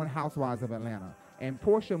or on Housewives of Atlanta. And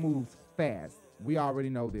Porsha moves fast. We already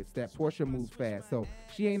know this, that Porsha moves fast. So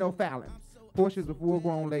she ain't no Fallon. Porsha's a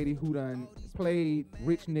full-grown lady who done played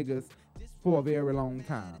rich niggas for a very long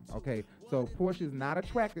time, okay? So Porsha's not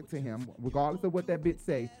attracted to him, regardless of what that bitch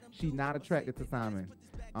say. She's not attracted to Simon,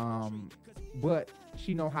 but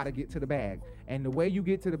she know how to get to the bag. And the way you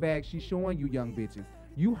get to the bag, she's showing you young bitches.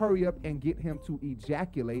 You hurry up and get him to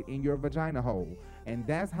ejaculate in your vagina hole, and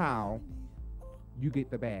that's how you get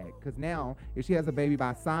the bag. Because now, if she has a baby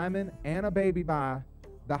by Simon and a baby by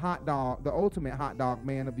the hot dog, the ultimate hot dog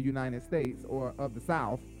man of the United States or of the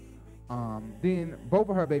South, then both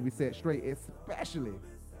of her babies set straight, especially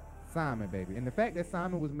Simon, baby. And the fact that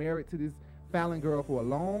Simon was married to this Fallon girl for a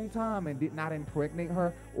long time and did not impregnate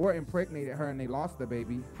her or impregnated her and they lost the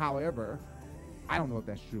baby. However, I don't know if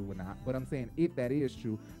that's true or not, but I'm saying if that is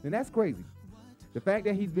true, then that's crazy. The fact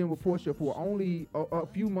that he's been with Porsha for only a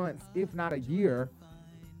few months, if not a year,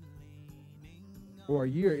 or a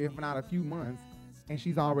year, if not a few months, and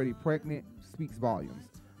she's already pregnant, speaks volumes.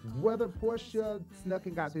 Whether Porsha snuck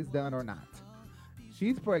and got this done or not,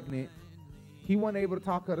 she's pregnant. He wasn't able to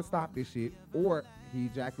talk her to stop this shit, or he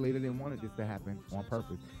ejaculated and wanted this to happen on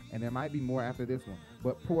purpose. And there might be more after this one.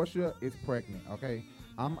 But Porsha is pregnant, okay?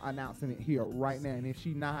 I'm announcing it here right now. And if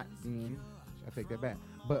she not, then I take that back.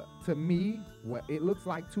 But to me, what it looks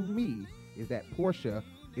like to me is that Porsha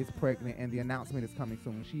is pregnant and the announcement is coming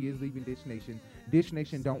soon. She is leaving Dish Nation. Dish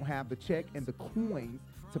Nation don't have the check and the coins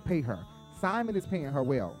to pay her. Simon is paying her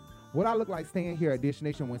well. What I look like staying here at Dish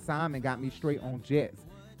Nation when Simon got me straight on jets,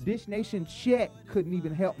 Dish Nation check couldn't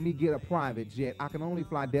even help me get a private jet. I can only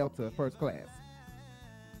fly Delta first class.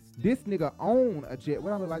 This nigga own a jet.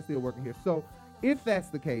 Well, I like still working here. So if that's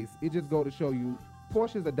the case, it just go to show you,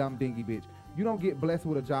 Porsha's a dumb dingy bitch. You don't get blessed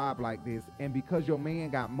with a job like this, and because your man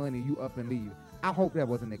got money, you up and leave. I hope that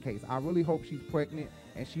wasn't the case. I really hope she's pregnant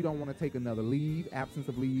and she don't want to take another leave, absence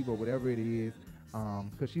of leave, or whatever it is,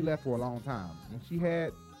 because she left for a long time. When she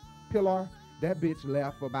had Pilar, that bitch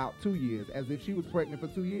left for about 2 years, as if she was pregnant for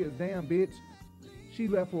 2 years. Damn, bitch. She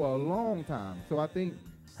left for a long time. So I think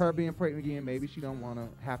her being pregnant again, maybe she don't want to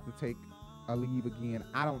have to take a leave again.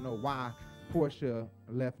 I don't know why Porsha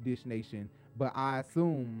left Dish Nation, but I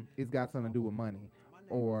assume it's got something to do with money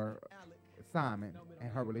or Simon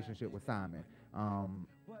and her relationship with Simon.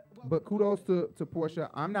 But kudos to Porsha.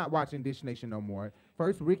 I'm not watching Dish Nation no more.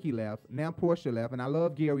 First Ricky left, now Porsha left, and I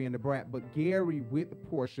love Gary and the Brat, but Gary with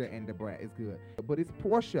Porsha and the Brat is good. But it's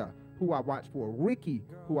Porsha who I watch for, Ricky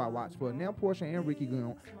who I watch for. Now Porsha and Ricky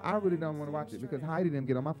going, I really don't want to watch it because Heidi didn't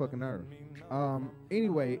get on my fucking nerve.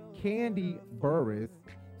 Anyway, Kandi Burruss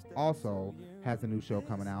also has a new show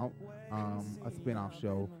coming out, a spinoff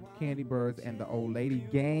show, Kandi Burruss and the Old Lady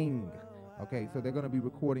Gang. Okay, so they're going to be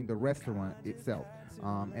recording the restaurant itself,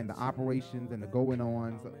 and the operations and the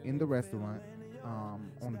going-ons in the restaurant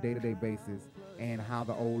on a day-to-day basis, and how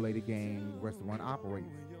the Old Lady Gang restaurant operates,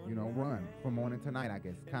 run from morning to night, I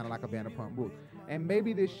guess, kind of like a Vanderpump Rules. And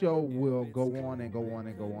maybe this show will go on and go on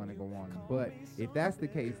and go on and go on. But if that's the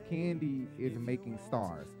case, Kandi is making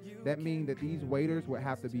stars. That means that these waiters would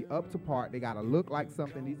have to be up to par. They got to look like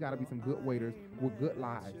something. These got to be some good waiters with good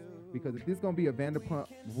lives. Because if this going to be a Vanderpump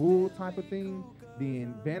Rule type of thing,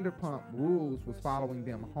 then Vanderpump Rules was following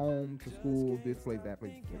them home, to school, this place, that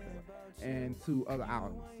place, and to other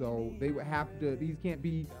outings. So they would have to, these can't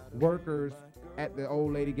be workers at the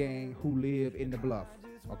Old Lady Gang who live in the Bluff.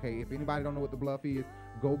 Okay, if anybody don't know what the Bluff is,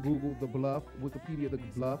 go Google the Bluff, Wikipedia, the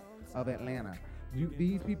Bluff of Atlanta.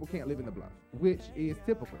 These people can't live in the Bluff, which is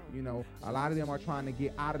typical. A lot of them are trying to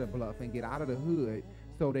get out of the Bluff and get out of the hood.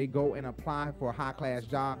 So they go and apply for high-class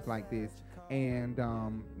jobs like this, and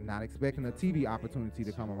not expecting a TV opportunity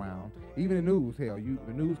to come around. Even the news, hell,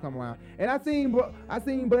 the news come around. And I seen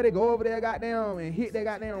Buddy go over there, goddamn, and hit that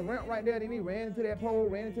goddamn ramp right there. Then he ran into that pole,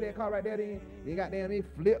 ran into that car right there. Then goddamn, he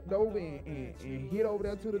flipped over and hit over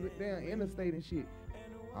there to the damn interstate and shit.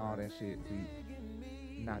 All that shit, see,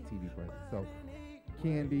 not TV presence. So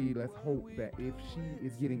Kandi, let's hope that if she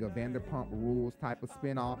is getting a Vanderpump Rules type of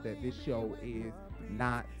spinoff, that this show is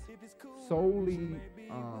not solely,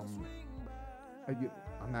 I'm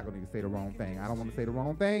not going to even say the wrong thing. I don't want to say the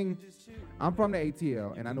wrong thing. I'm from the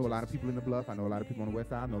ATL, and I know a lot of people in the Bluff. I know a lot of people on the west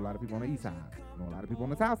side. I know a lot of people on the east side. I know a lot of people on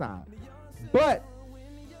the south side. But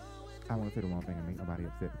I want to say the wrong thing and make nobody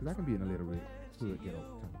upset, because I can be in a little bit hood ghetto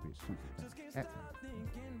type of bitch too sometimes, at times.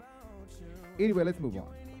 Anyway, let's move on.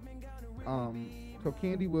 So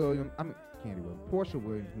Porsha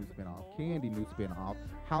Williams new spinoff, Kandi new spinoff,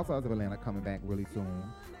 Housewives of Atlanta coming back really soon.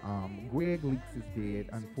 Gregg Leaks is dead,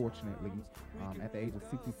 unfortunately, at the age of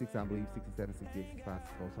 66, I believe, 67, 68, 65,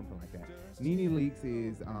 something like that. NeNe Leaks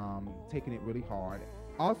is taking it really hard.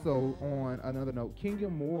 Also, on another note, Kenya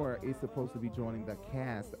Moore is supposed to be joining the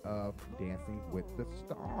cast of Dancing with the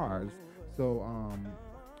Stars. So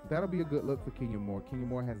that'll be a good look for Kenya Moore. Kenya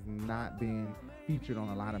Moore has not been featured on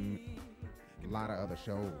a lot of other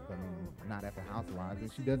shows. I mean, not after Housewives,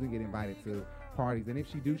 and she doesn't get invited to parties, and if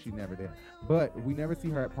she do, she's never there. But we never see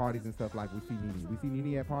her at parties and stuff like we see NeNe. We see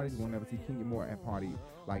NeNe at parties, we'll never see Kenya Moore at parties,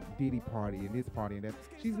 like Diddy party and this party and that.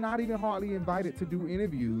 She's not even hardly invited to do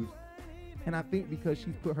interviews, and I think because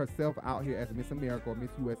she's put herself out here as Miss America or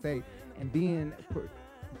Miss USA, and then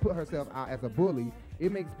put herself out as a bully,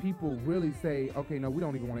 it makes people really say, okay, no, we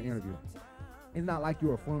don't even want to interview. It's not like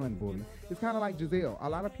you're a fun bully. It's kind of like Giselle. A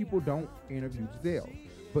lot of people don't interview Giselle,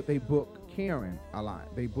 but they book Karen a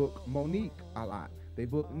lot. They book Monique a lot. They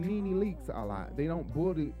book NeNe Leaks a lot. They don't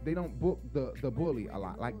book the bully a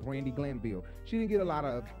lot, like Brandy Glanville. She didn't get a lot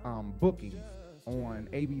of bookings on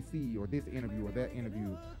ABC or this interview or that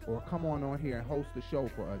interview, or come on here and host the show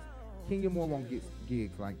for us. Kenya Moore won't get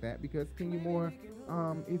gigs like that because Kenya Moore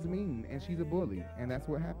is mean and she's a bully, and that's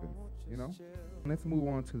what happens, Let's move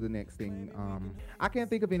on to the next thing. I can't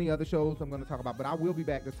think of any other shows I'm going to talk about, but I will be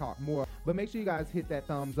back to talk more. But make sure you guys hit that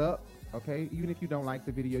thumbs up, okay? Even if you don't like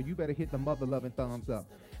the video, you better hit the mother-loving thumbs up.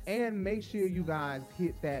 And make sure you guys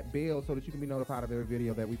hit that bell so that you can be notified of every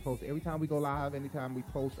video that we post. Every time we go live, anytime we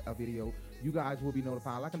post a video, you guys will be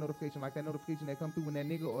notified. Like a notification, like that notification that comes through when that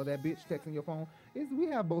nigga or that bitch texting your phone. We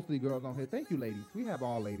have mostly girls on here. Thank you, ladies. We have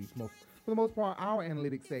all ladies. For the most part, our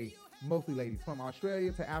analytics say mostly ladies. From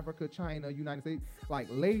Australia to Africa, China, United States. Like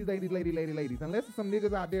ladies. Unless there's some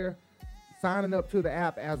niggas out there signing up to the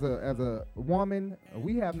app as a woman,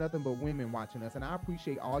 we have nothing but women watching us. And I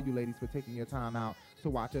appreciate all you ladies for taking your time out to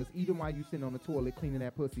watch us, even while you sitting on the toilet cleaning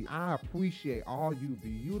that pussy. I appreciate all you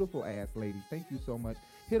beautiful ass ladies. Thank you so much.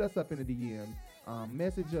 Hit us up in the DM.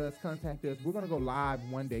 Message us, contact us. We're going to go live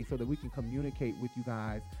one day so that we can communicate with you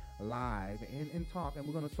guys live and talk. And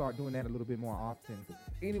we're going to start doing that a little bit more often.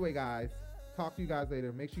 Anyway, guys, talk to you guys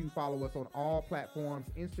later. Make sure you follow us on all platforms,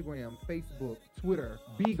 Instagram, Facebook, Twitter,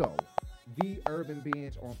 Bigo, The Urban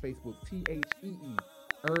Binge on Facebook, THEE,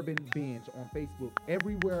 Urban Binge on Facebook.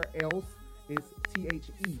 Everywhere else is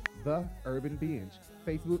THE, The Urban Binge.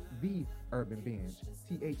 Facebook, The Urban Binge,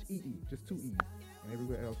 THEE, just 2 E's. And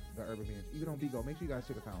everywhere else, The Urban Binge. Even on Bigo. Make sure you guys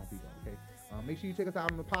check us out on Bigo, okay? Make sure you check us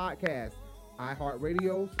out on the podcast.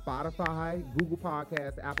 iHeartRadio, Spotify, Google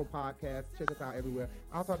Podcasts, Apple Podcasts. Check us out everywhere.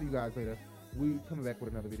 I'll talk to you guys later. We coming back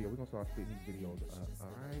with another video. We're going to start spitting these videos up. All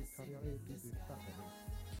right? Talk to y'all later. Stop that.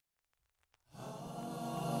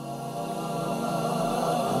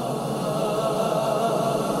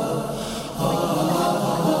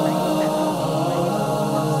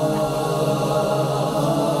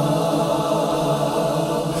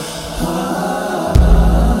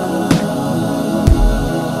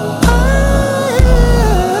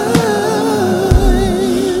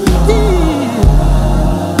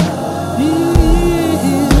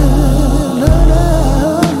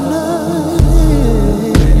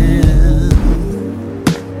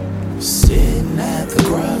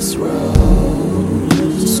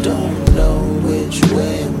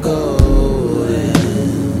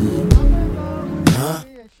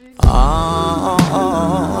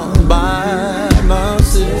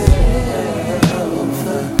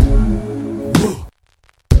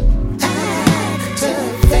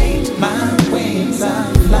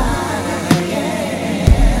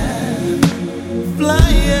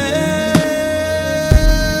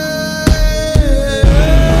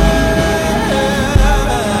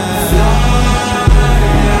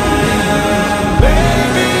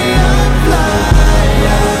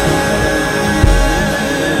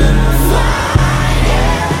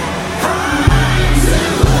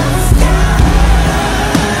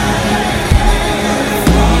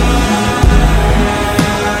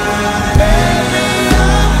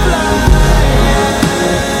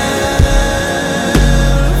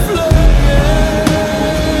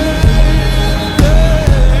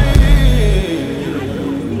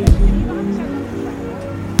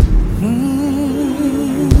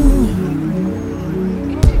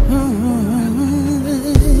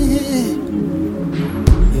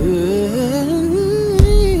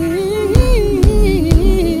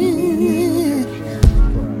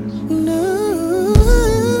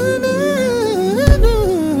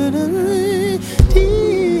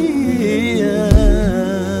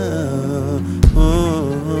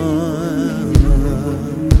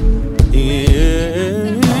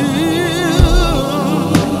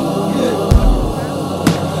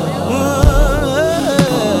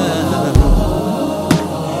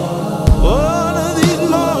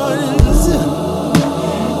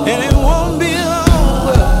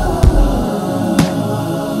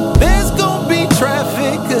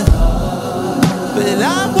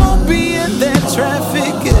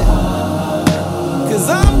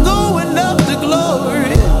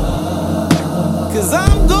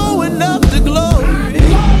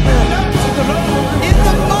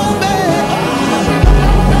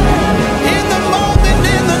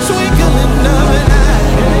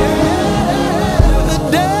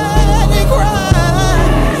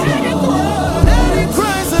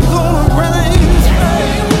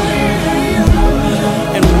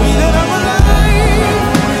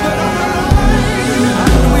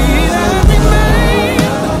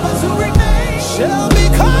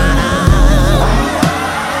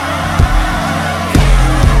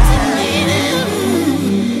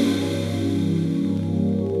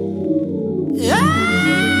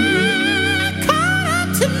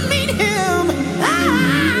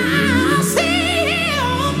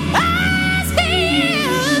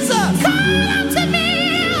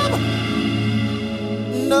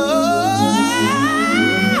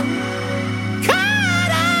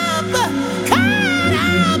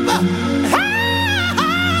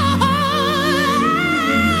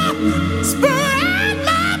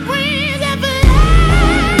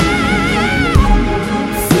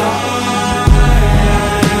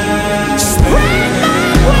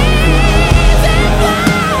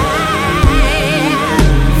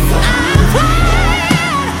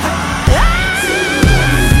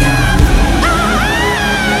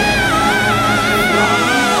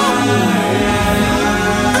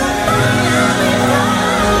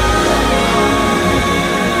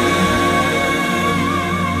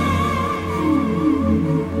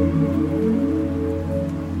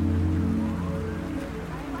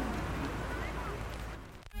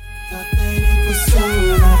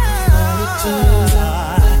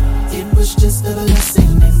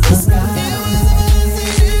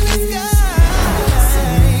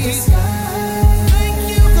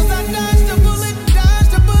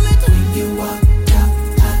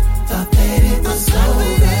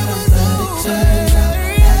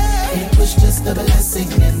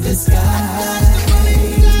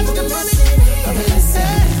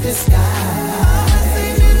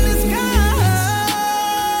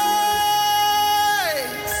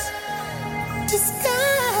 just got